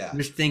 Yeah. I'm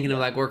just thinking of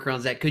like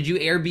workarounds that could you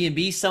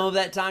Airbnb some of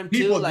that time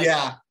too? Like,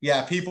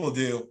 yeah, people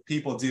do,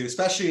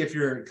 especially if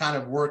you're kind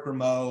of work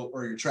remote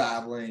or you're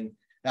traveling,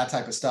 that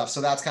type of stuff. So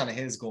that's kind of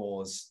his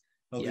goal is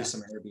he'll do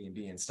some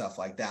Airbnb and stuff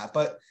like that.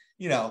 But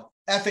you know,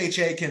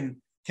 FHA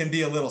can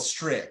be a little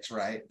strict,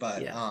 right?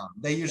 But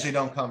they usually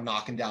don't come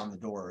knocking down the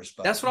doors.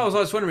 But that's what I was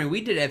always wondering. We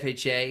did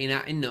FHA,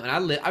 and I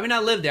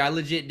lived there. I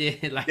legit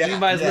did. Like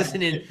anybody's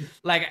listening,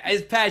 like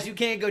it's past. You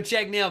can't go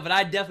check now, but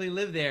I definitely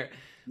lived there.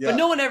 But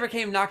no one ever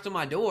came knocked on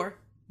my door.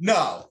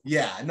 No,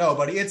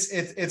 nobody.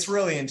 It's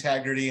really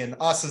integrity, and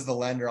us as the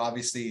lender,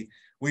 obviously,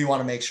 we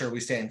want to make sure we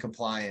stay in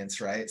compliance,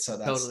 right? So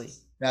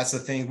that's the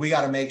thing. We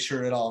got to make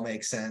sure it all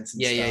makes sense.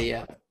 And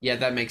yeah.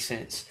 That makes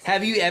sense.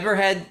 Have you ever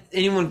had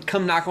anyone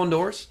come knock on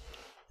doors?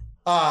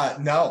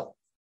 No.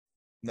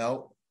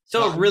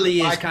 So it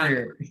really is kind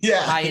of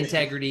high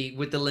integrity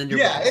with the lender.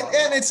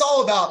 And it's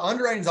all about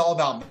underwriting. Is all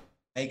about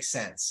make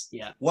sense.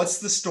 Yeah. What's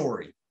the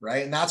story,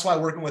 right? And that's why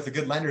working with a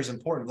good lender is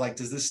important. Like,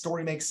 does this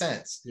story make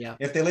sense? Yeah.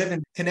 If they live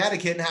in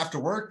Connecticut and have to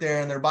work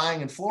there, and they're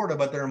buying in Florida,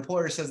 but their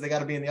employer says they got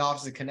to be in the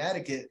office in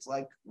Connecticut, it's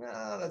like,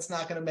 no, that's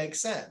not going to make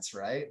sense,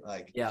 right?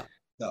 Like,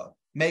 so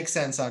make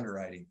sense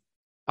underwriting.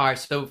 All right,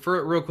 so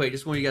for real quick,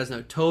 just want you guys to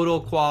know, Total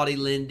Quality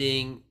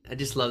Lending. I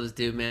just love this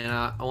dude, man.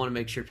 I want to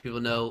make sure people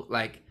know,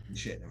 like,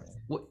 shit, man.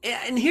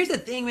 And here's the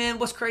thing, man.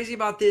 What's crazy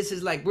about this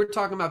is like we're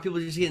talking about people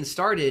just getting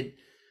started,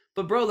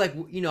 but bro, like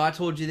you know, I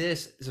told you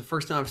this. It's the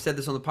first time I've said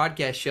this on the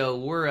podcast show.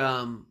 We're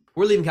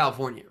leaving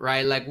California,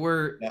 right? Like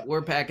we're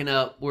packing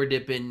up, we're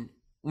dipping.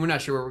 We're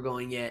not sure where we're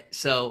going yet.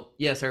 So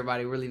yes,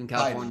 everybody, we're leaving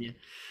California.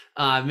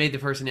 I made the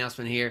first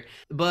announcement here,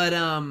 but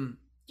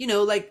you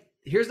know, like.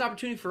 Here's an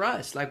opportunity for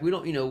us. Like we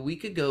don't, you know, we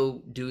could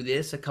go do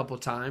this a couple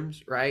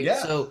times, right?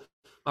 Yeah. So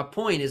my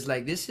point is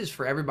like, this is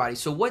for everybody.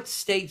 So what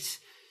states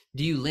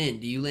do you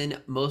lend? Do you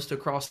lend most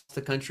across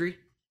the country?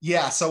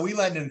 Yeah. So we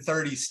lend in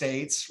 30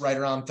 states, right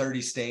around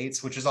 30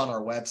 states, which is on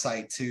our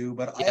website too.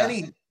 But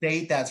any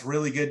state that's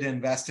really good to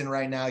invest in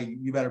right now,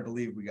 you better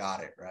believe we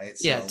got it, right?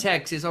 So,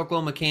 Texas,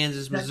 Oklahoma,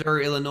 Kansas,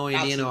 Missouri, Illinois,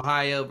 Indiana,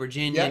 Ohio,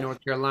 Virginia,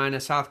 North Carolina,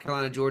 South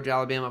Carolina, Georgia,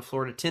 Alabama,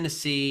 Florida,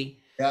 Tennessee.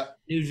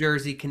 New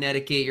Jersey,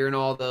 Connecticut, you're in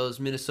all those.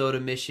 Minnesota,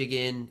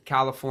 Michigan,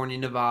 California,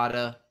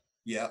 Nevada.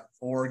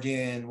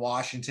 Oregon,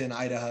 Washington,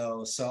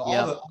 Idaho. So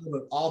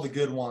all the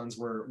good ones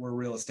where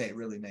real estate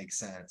really makes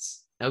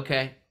sense.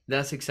 Okay.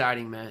 That's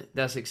exciting, man.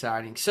 That's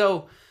exciting.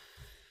 So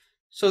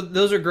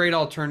those are great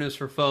alternatives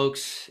for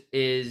folks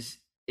is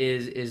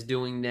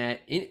doing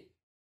that.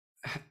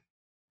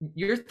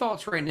 Your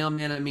thoughts right now,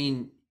 man. I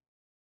mean,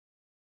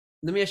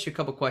 let me ask you a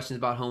couple questions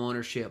about home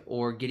ownership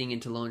or getting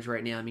into loans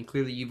right now. I mean,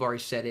 clearly you've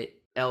already said it.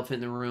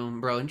 Elephant in the room,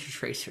 bro.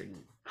 Interest rates are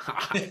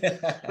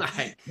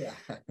high.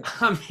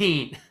 I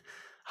mean,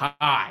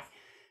 high.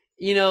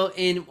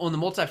 and on the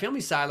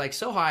multifamily side, like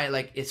so high,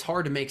 like it's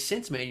hard to make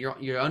sense, man.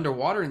 You're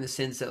underwater in the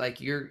sense that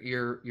like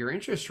your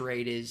interest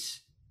rate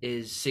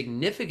is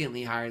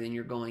significantly higher than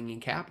your going in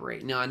cap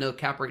rate. Now I know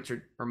cap rates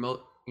are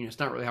it's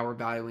not really how we're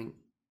valuing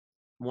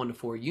 1 to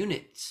 4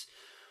 units,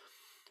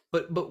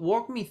 but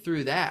walk me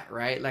through that,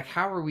 right? Like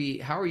how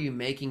are you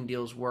making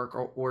deals work,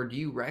 or do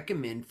you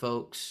recommend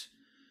folks,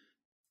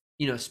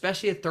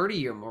 especially a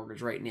 30-year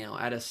mortgage right now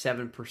at a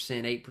 7%,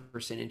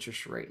 8%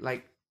 interest rate?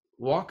 Like,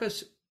 walk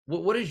us,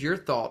 what is your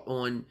thought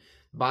on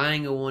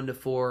buying a 1 to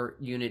 4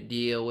 unit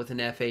deal with an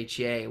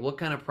FHA? What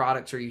kind of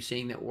products are you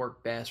seeing that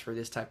work best for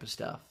this type of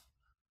stuff?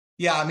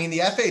 Yeah, I mean, the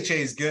FHA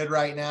is good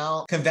right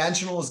now.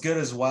 Conventional is good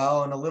as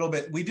well. And a little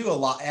bit, we do a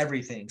lot,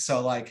 everything.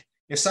 So like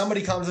if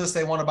somebody comes to us,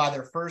 they want to buy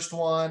their first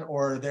one,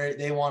 or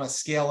they want to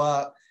scale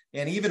up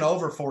and even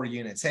over 4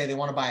 units. Hey, they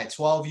want to buy a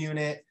 12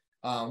 unit.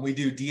 We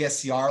do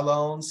DSCR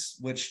loans,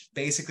 which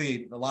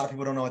basically a lot of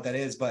people don't know what that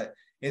is, but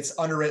it's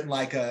underwritten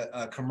like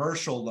a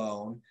commercial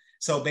loan.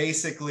 So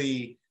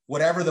basically,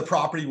 whatever the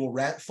property will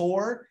rent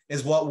for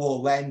is what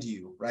we'll lend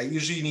you, right?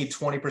 Usually you need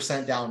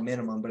 20% down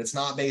minimum, but it's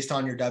not based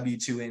on your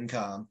W-2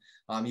 income.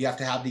 You have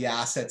to have the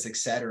assets, et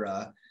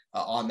cetera,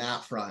 on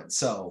that front.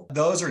 So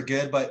those are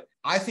good, but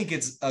I think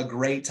it's a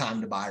great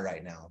time to buy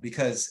right now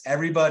because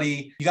you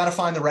got to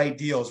find the right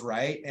deals,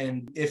 right?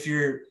 And if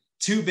you're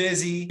too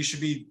busy, you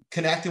should be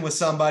connecting with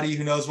somebody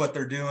who knows what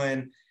they're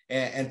doing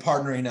and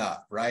partnering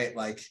up, right?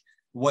 Like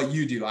what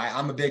you do.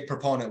 I'm a big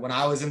proponent. When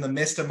I was in the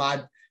midst of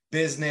my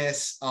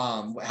business,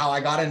 how I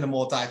got into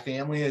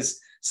multifamily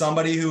is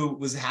somebody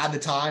who had the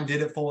time,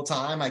 did it full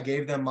time. I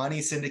gave them money,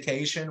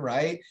 syndication,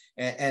 right?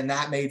 And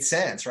that made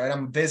sense, right?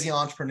 I'm a busy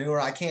entrepreneur.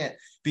 I can't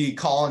be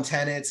calling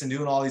tenants and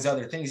doing all these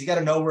other things. You got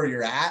to know where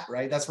you're at,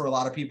 right? That's where a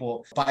lot of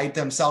people bite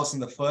themselves in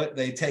the foot.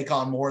 They take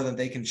on more than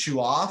they can chew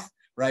off,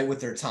 right?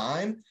 With their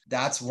time.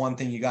 That's one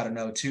thing you got to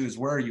know too, is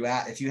where are you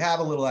at? If you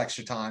have a little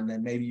extra time,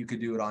 then maybe you could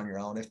do it on your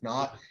own. If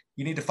not,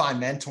 you need to find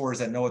mentors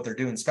that know what they're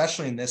doing,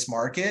 especially in this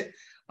market.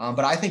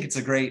 But I think it's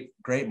a great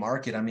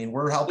market. I mean,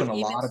 we're helping But a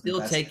even lot of still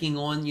investors. taking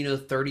on,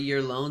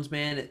 30-year loans,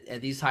 man, at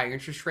these higher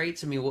interest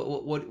rates. I mean,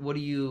 what do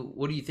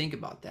you think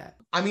about that?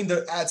 I mean,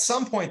 at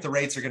some point the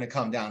rates are going to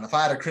come down. If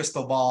I had a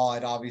crystal ball,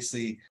 I'd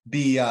obviously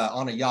be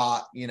on a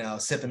yacht,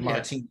 sipping Yeah.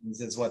 martinis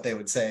is what they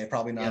would say.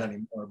 Probably not Yeah.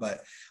 anymore,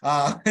 but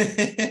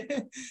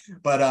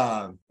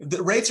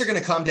the rates are going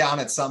to come down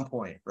at some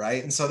point,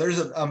 right? And so there's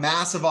a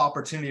massive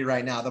opportunity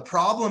right now. The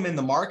problem in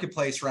the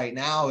marketplace right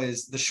now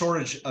is the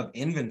shortage of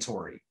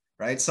inventory,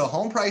 right? So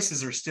home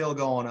prices are still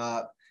going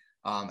up.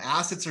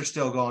 Assets are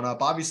still going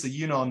up. Obviously,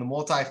 in the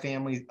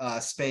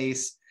multifamily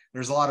space,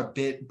 there's a lot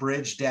of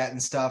bridge debt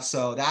and stuff.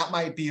 So that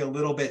might be a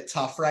little bit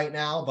tough right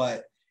now,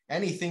 but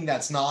anything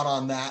that's not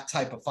on that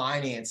type of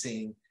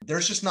financing,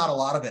 there's just not a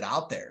lot of it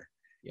out there.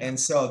 Yeah. And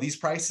so these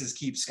prices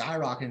keep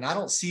skyrocketing. I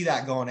don't see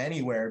that going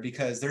anywhere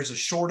because there's a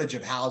shortage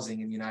of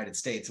housing in the United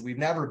States. We've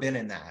never been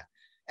in that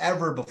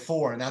ever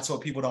before. And that's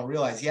what people don't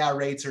realize. Yeah,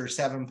 rates are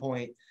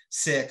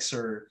 7.6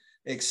 or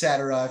et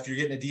cetera. If you're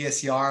getting a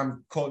DSCR,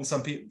 I'm quoting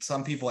some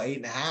people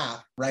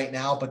 8.5 right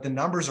now, but the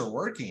numbers are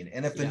working.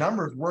 And if the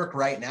numbers work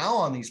right now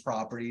on these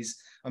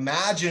properties,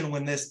 imagine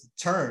when this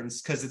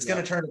turns, because it's going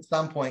to turn at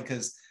some point,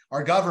 because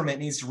our government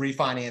needs to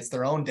refinance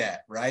their own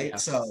debt, right? Yeah.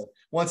 So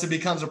once it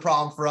becomes a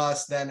problem for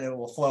us, then it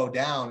will flow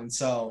down. And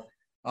so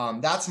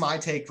that's my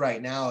take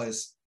right now,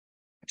 is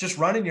just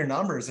running your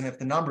numbers. And if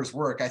the numbers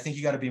work, I think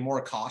you got to be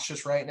more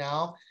cautious right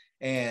now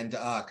and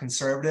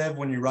conservative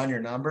when you run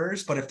your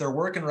numbers. But if they're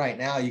working right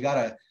now, you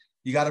gotta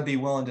be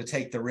willing to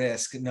take the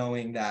risk,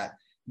 knowing that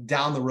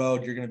down the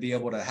road you're going to be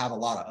able to have a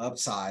lot of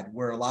upside,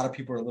 where a lot of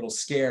people are a little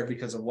scared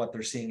because of what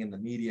they're seeing in the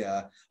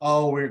media.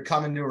 Oh, we're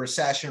coming to a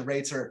recession,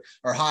 rates are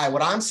high.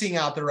 What I'm seeing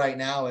out there right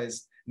now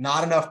is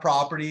not enough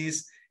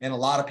properties and a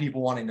lot of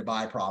people wanting to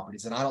buy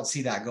properties, and I don't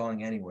see that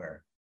going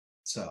anywhere.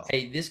 So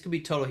Hey, this could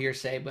be total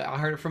hearsay, but I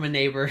heard it from a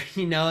neighbor,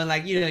 and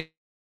like,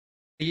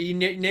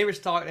 neighbors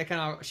talk, they kind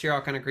of share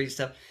all kind of crazy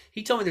stuff.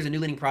 He told me there's a new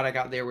lending product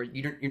out there where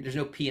there's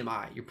no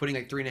PMI. You're putting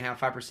like 3.5%,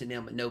 5%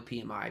 down, but no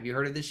PMI. Have you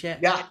heard of this yet?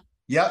 Yeah.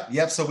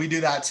 Yep. So we do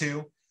that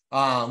too.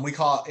 We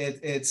call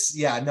it's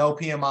no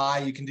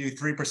PMI. You can do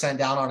 3%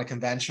 down on a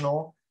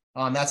conventional.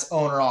 That's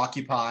owner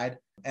occupied.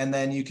 And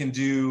then you can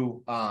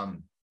do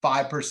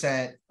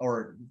 5%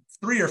 or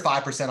 3 or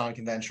 5% on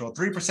conventional,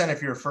 3%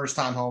 if you're a first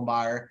time home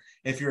buyer.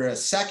 If you're a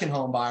second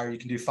home buyer, you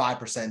can do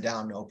 5%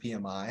 down, no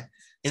PMI.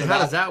 And so how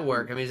does that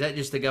work? I mean, is that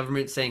just the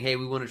government saying, hey,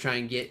 we want to try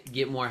and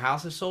get more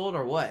houses sold,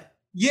 or what?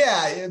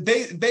 Yeah,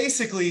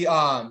 basically,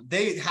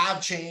 they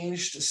have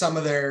changed some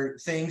of their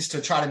things to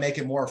try to make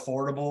it more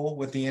affordable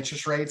with the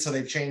interest rate. So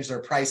they've changed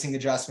their pricing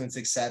adjustments,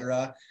 et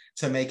cetera,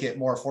 to make it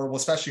more affordable,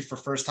 especially for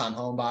first-time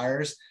home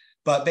buyers.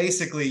 But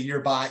basically,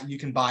 you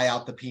can buy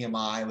out the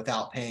PMI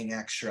without paying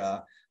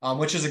extra,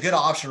 which is a good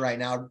option right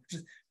now.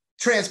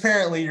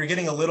 Transparently, you're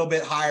getting a little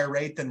bit higher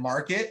rate than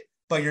market,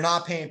 but you're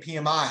not paying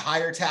PMI,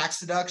 higher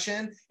tax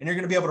deduction, and you're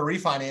going to be able to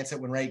refinance it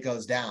when rate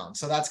goes down.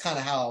 So that's kind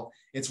of how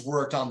it's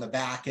worked on the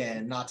back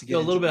end, not to So get a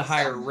into little bit the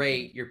higher selling.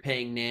 rate you're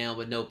paying now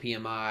with no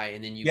PMI,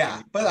 and then you can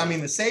Yeah, but I replace.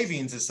 mean the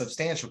savings is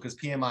substantial because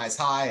PMI is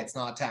high, it's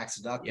not tax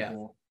Yeah.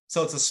 deductible,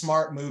 so it's a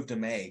smart move to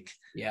make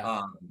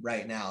Yeah.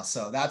 right now.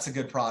 So that's a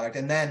good product.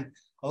 And then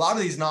a lot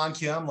of these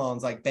non-QM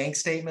loans, like bank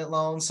statement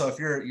loans. So if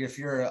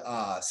you're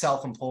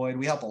self-employed,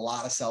 we help a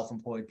lot of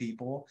self-employed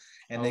people,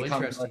 and Oh, they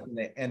come to us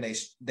interesting. and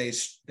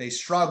they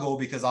struggle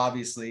because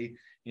obviously,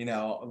 you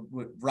know,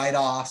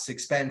 write-offs, Yeah.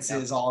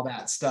 expenses, all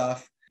that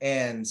stuff.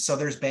 And so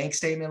there's bank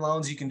statement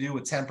loans you can do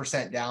with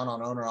 10% down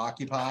on owner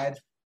occupied,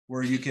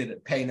 where you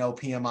could pay no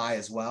PMI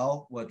as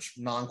well, which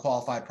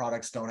non-qualified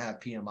products don't have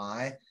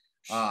PMI.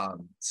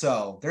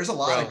 So there's a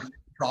lot Bro, of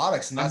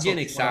products, and I'm that's what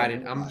getting people don't excited.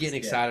 I'm realize. getting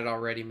Yeah. excited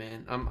already,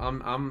 man.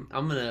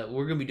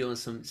 We're gonna be doing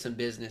some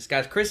business,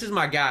 guys. Chris is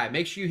my guy.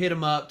 Make sure you hit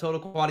him up. Total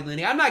Quality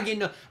Lending. I'm not getting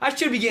no. I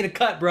should be getting a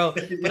cut, bro,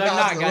 but I'm Yeah,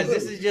 not, guys. This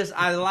absolutely. is just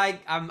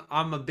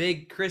I'm a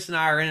big. Chris and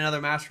I are in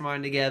another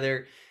mastermind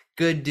together.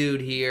 Good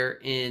dude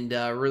here, and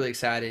really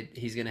excited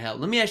he's gonna help.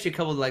 Let me ask you a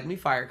couple. Let me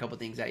fire a couple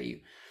things at you.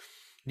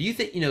 Do you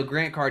think,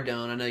 Grant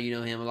Cardone? I know you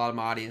know him. A lot of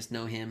my audience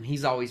know him.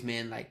 He's always,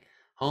 man, like,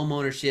 home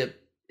ownership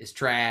is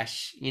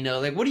trash.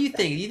 Like, what do you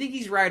think? Do you think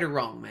he's right or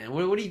wrong, man?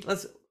 What do you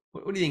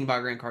think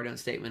about Grant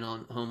Cardone's statement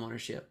on home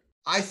ownership?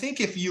 I think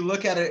if you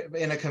look at it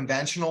in a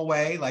conventional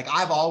way, like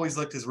I've always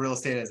looked at real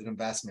estate as an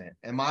investment,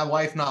 and my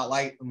wife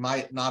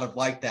might not have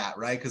liked that,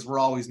 right? Because we're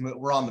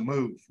on the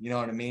move, you know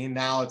what I mean?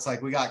 Now it's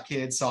like we got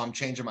kids, so I'm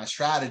changing my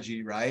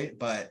strategy, right?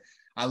 But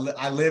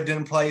I lived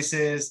in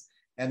places,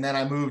 and then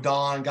I moved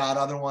on, got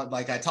other one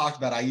like I talked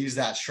about. I use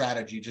that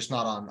strategy just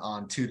not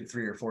on 2 to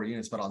 3 or 4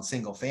 units, but on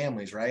single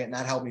families, right? And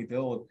that helped me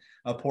build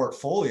a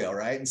portfolio,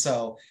 right? And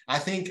so I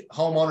think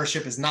home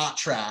ownership is not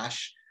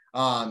trash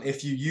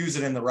if you use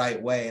it in the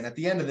right way. And at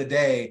the end of the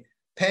day,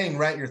 paying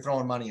rent, you're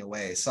throwing money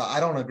away. So I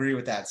don't agree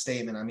with that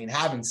statement. I mean,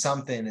 having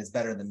something is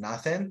better than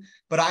nothing.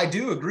 But I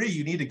do agree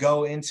you need to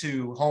go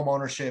into home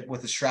ownership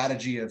with a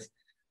strategy of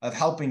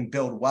helping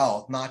build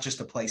wealth, not just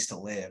a place to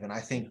live. And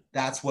I think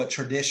that's what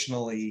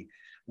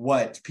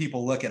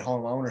people look at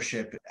home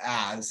ownership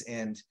as.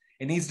 And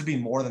it needs to be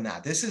more than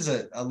that. This is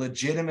a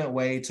legitimate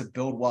way to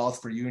build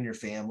wealth for you and your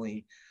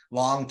family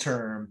long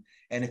term.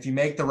 And if you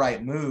make the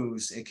right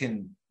moves, it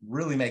can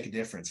really make a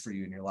difference for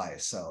you in your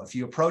life. So if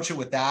you approach it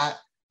with that,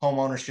 home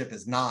ownership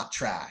is not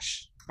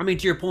trash. I mean,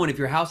 to your point, if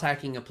you're house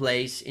hacking a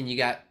place and you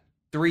got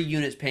 3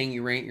 units paying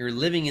you rent, you're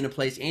living in a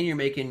place and you're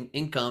making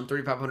income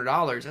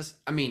 $3,500.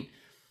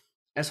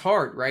 That's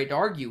hard, right, to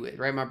argue with,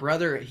 right? My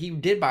brother, he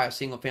did buy a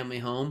single family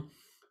home,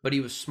 but he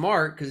was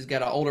smart because he's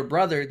got an older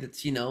brother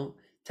that's telling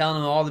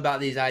him all about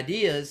these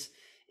ideas,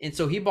 and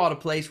so he bought a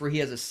place where he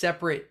has a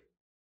separate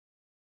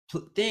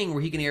thing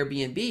where he can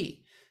Airbnb.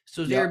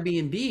 So his Yep.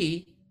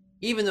 Airbnb,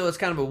 even though it's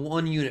kind of a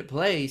 1 unit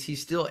place,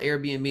 he's still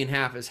Airbnb in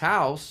half his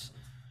house.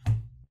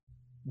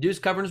 Dude's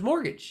covering his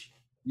mortgage.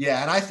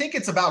 Yeah, and I think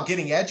it's about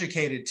getting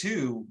educated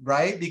too,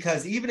 right?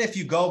 Because even if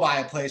you go buy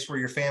a place where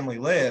your family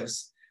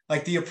lives,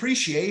 like the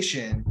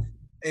appreciation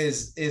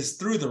is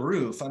through the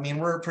roof. I mean,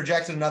 we're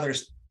projected another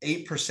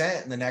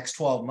 8% in the next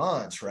 12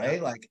 months, Yeah.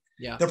 right? Like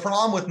Yeah. the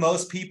problem with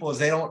most people is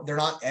they're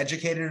not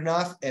educated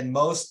enough. And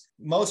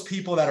most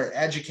people that are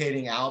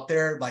educating out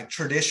there, like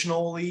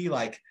traditionally,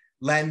 like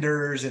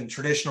lenders and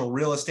traditional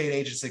real estate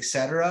agents,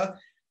 etc.,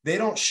 they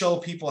don't show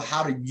people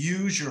how to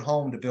use your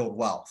home to build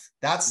wealth.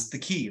 That's the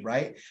key,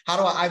 right?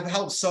 I've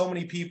helped so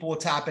many people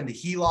tap into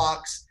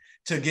HELOCs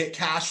to get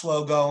cash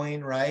flow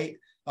going, right?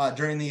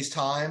 During these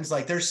times,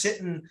 like they're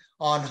sitting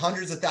on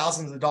hundreds of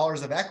thousands of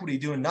dollars of equity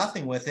doing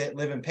nothing with it,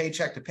 living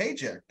paycheck to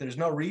paycheck. There's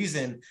no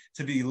reason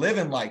to be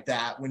living like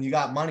that when you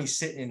got money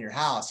sitting in your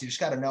house. You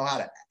just got to know how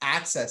to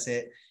access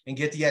it and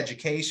get the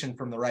education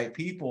from the right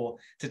people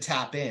to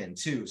tap in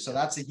too. So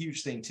that's a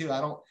huge thing too.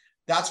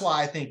 That's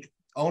why I think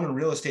owning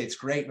real estate is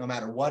great no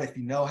matter what, if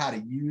you know how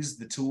to use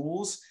the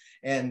tools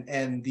and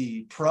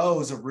the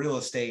pros of real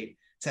estate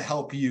to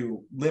help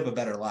you live a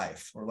better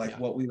life, or like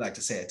what we like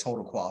to say, a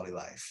total quality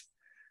life.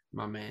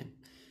 My man.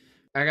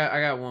 I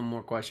got one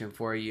more question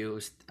for you.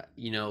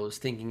 Was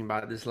thinking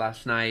about this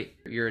last night.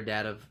 You're a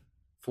dad of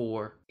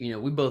 4.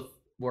 We both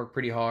work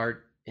pretty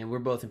hard and we're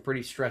both in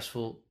pretty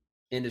stressful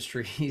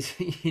industries,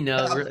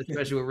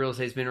 especially what real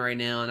estate's been right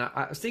now. And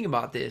I was thinking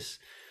about this.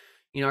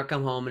 I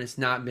come home and it's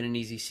not been an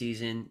easy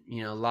season,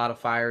 a lot of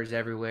fires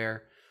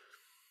everywhere.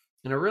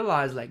 And I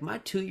realized, like, my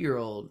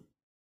 2-year-old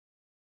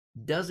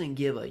doesn't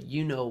give a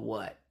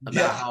what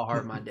about how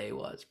hard my day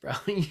was, bro.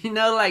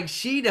 Like,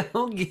 she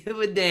don't give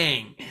a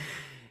dang.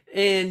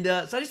 And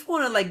so I just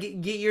want to, like,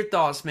 get your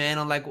thoughts, man,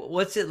 on, like,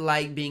 what's it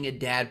like being a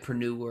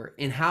dadpreneur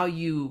and how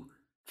you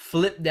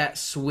flip that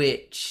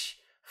switch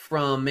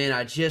from, man,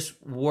 I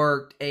just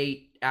worked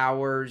 8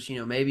 hours,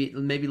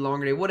 maybe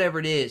longer day, whatever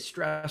it is,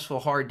 stressful,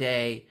 hard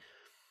day.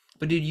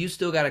 But dude, you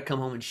still got to come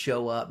home and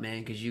show up, man,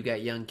 because you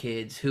got young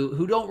kids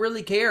who don't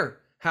really care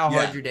how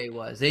hard your day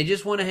was. They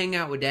just want to hang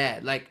out with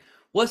dad. Like,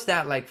 what's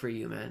that like for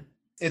you, man?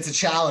 It's a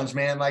challenge,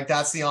 man. Like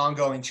that's the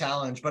ongoing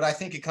challenge. But I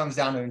think it comes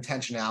down to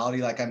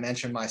intentionality. Like I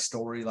mentioned my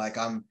story, like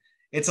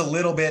it's a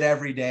little bit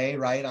every day,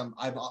 right?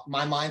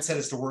 My mindset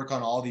is to work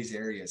on all these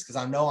areas because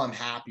I know I'm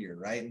happier,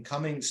 right?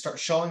 And start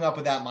showing up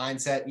with that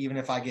mindset, even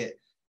if I get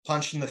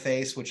punched in the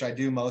face, which I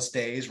do most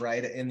days,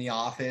 right? In the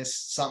office,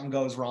 something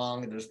goes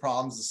wrong and there's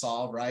problems to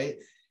solve, right?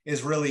 It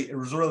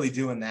was really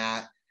doing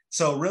that.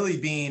 So really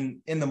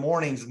being in the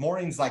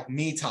mornings like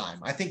me time.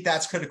 I think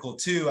that's critical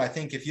too. I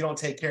think if you don't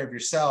take care of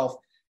yourself,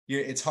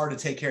 it's hard to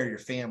take care of your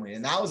family.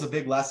 And that was a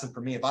big lesson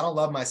for me. If I don't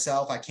love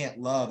myself, I can't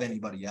love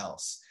anybody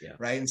else. Yeah.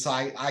 Right. And so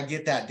I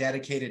get that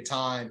dedicated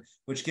time,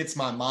 which gets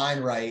my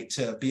mind right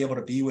to be able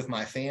to be with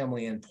my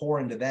family and pour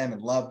into them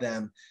and love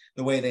them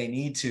the way they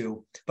need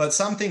to. But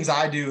some things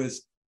I do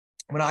is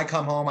when I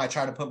come home, I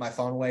try to put my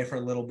phone away for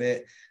a little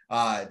bit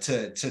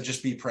to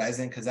just be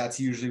present, because that's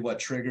usually what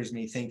triggers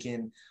me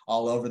thinking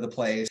all over the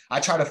place. I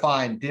try to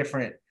find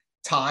different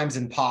times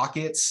and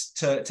pockets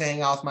to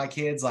hang out with my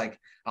kids. Like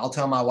I'll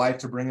tell my wife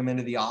to bring them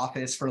into the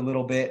office for a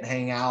little bit and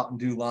hang out and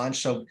do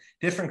lunch. So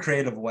different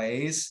creative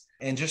ways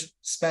and just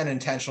spend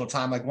intentional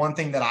time. Like one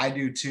thing that I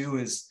do too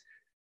is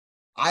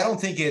I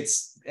don't think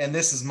it's, and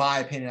this is my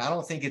opinion, I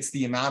don't think it's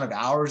the amount of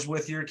hours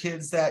with your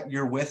kids that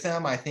you're with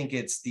them. I think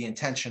it's the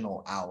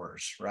intentional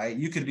hours, right?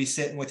 You could be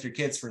sitting with your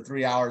kids for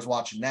 3 hours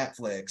watching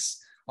Netflix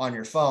on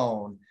your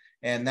phone,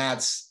 and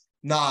that's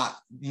not,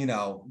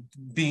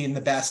 being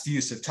the best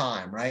use of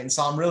time, right? And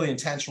so I'm really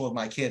intentional with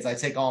my kids. I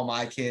take all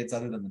my kids,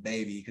 other than the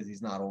baby, because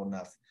he's not old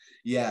enough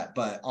yet,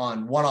 but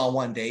on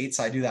one-on-one dates,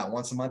 I do that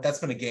once a month. That's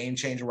been a game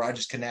changer where I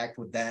just connect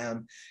with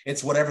them.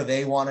 It's whatever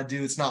they want to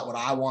do. It's not what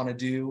I want to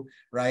do,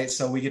 right?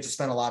 So we get to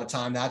spend a lot of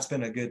time. That's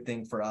been a good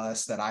thing for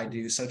us that I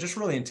do. So just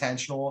really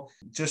intentional,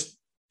 just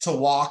to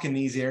walk in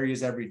these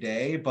areas every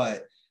day,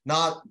 but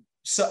not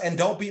so, and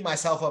don't beat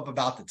myself up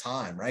about the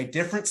time, right?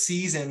 Different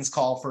seasons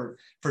call for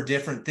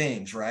different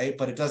things, right?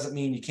 But it doesn't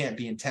mean you can't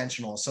be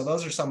intentional. So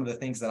those are some of the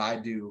things that I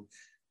do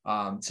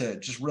to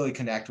just really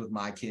connect with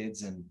my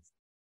kids and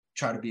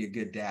try to be a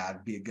good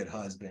dad, be a good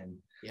husband,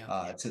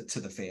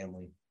 to the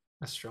family.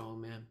 That's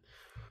strong, man.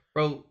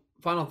 Bro,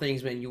 final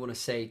things, man, you want to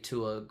say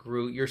to a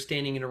group. You're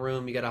standing in a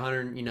room, you got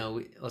 100,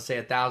 let's say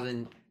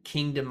 1,000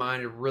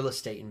 kingdom-minded real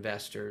estate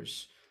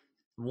investors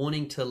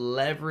wanting to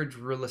leverage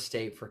real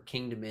estate for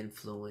kingdom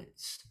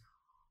influence.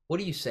 What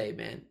do you say,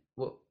 man?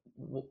 What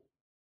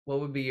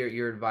would be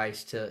your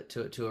advice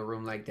to a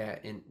room like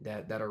that, and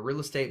that are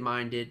real estate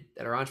minded,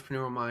 that are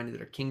entrepreneurial minded,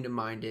 that are kingdom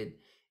minded?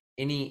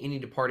 Any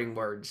departing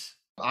words?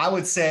 I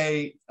would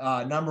say,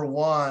 number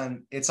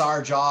one, it's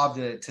our job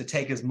to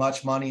take as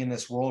much money in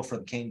this world for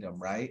the kingdom,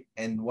 right?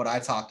 And what I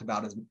talked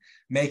about is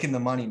making the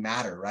money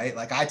matter, right?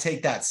 Like I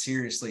take that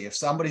seriously. If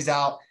somebody's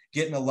out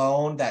getting a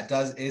loan that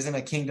isn't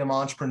a kingdom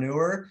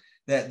entrepreneur,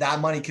 that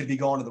money could be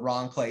going to the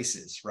wrong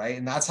places, right?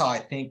 And that's how I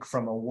think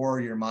from a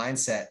warrior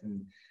mindset.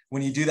 And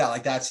when you do that,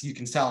 like you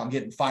can tell I'm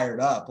getting fired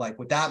up. Like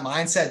with that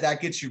mindset, that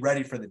gets you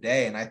ready for the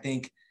day. And I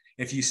think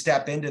if you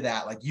step into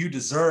that, like you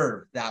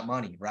deserve that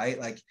money, right?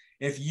 Like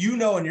if you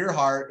know in your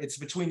heart, it's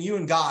between you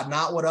and God,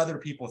 not what other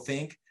people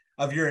think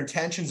of your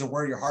intentions and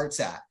where your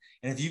heart's at.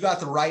 And if you got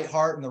the right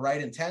heart and the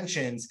right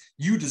intentions,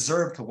 you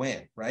deserve to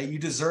win, right? You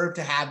deserve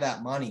to have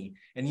that money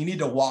and you need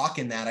to walk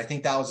in that. I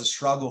think that was a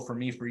struggle for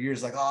me for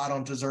years. Like, I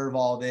don't deserve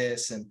all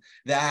this and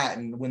that.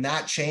 And when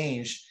that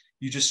changed,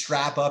 you just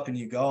strap up and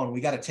you go, and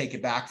we got to take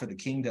it back for the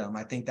kingdom.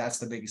 I think that's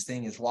the biggest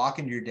thing, is walk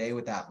into your day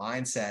with that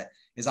mindset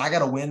is I got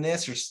to win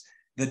this, or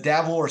the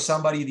devil or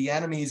somebody, the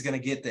enemy is going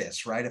to get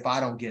this, right? If I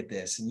don't get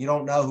this, and you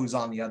don't know who's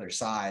on the other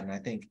side. And I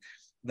think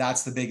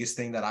that's the biggest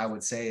thing that I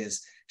would say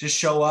is just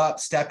show up,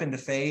 step into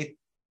faith,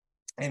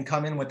 and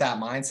come in with that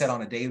mindset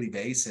on a daily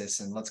basis.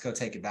 And let's go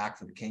take it back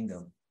for the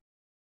kingdom.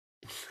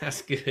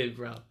 That's good,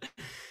 bro.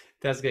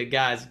 That's good.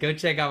 Guys, go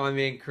check out my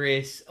man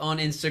Chris on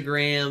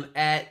Instagram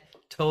at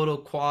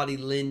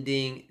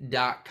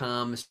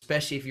totalqualitylending.com,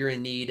 especially if you're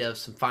in need of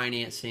some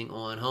financing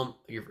on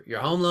your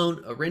home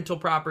loan, a rental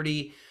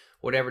property,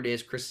 whatever it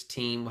is. Chris'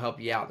 team will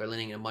help you out. They're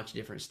lending in a bunch of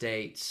different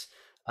states.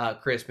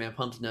 Chris, man,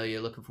 pumped to know you.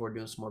 Looking forward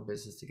to doing some more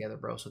business together,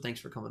 bro. So thanks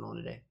for coming on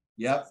today.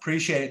 Yep.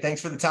 Appreciate it.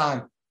 Thanks for the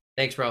time.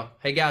 Thanks, bro.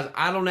 Hey, guys,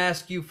 I don't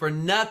ask you for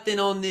nothing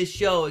on this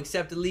show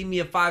except to leave me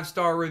a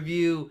 5-star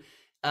review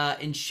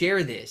and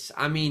share this.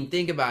 I mean,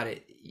 think about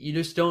it. You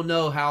just don't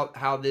know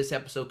how this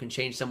episode can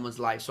change someone's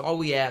life. So all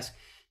we ask,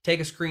 take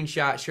a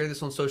screenshot, share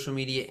this on social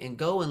media, and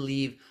go and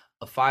leave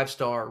a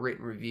 5-star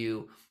written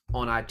review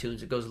on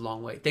iTunes. It goes a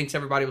long way. Thanks,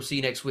 everybody. We'll see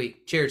you next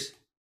week. Cheers.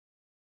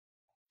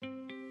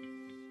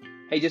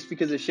 Hey, just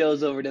because the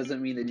show's over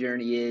doesn't mean the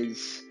journey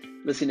is.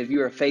 Listen, if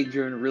you're a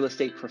faith-driven real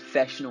estate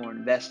professional or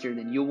investor,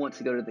 then you'll want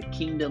to go to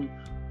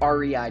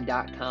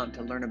thekingdomrei.com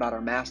to learn about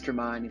our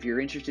mastermind. If you're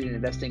interested in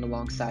investing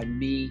alongside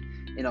me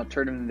in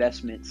alternative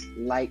investments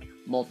like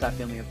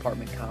multifamily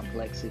apartment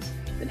complexes,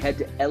 then head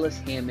to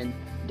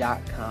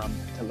ellishammond.com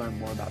to learn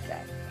more about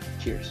that.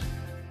 Cheers.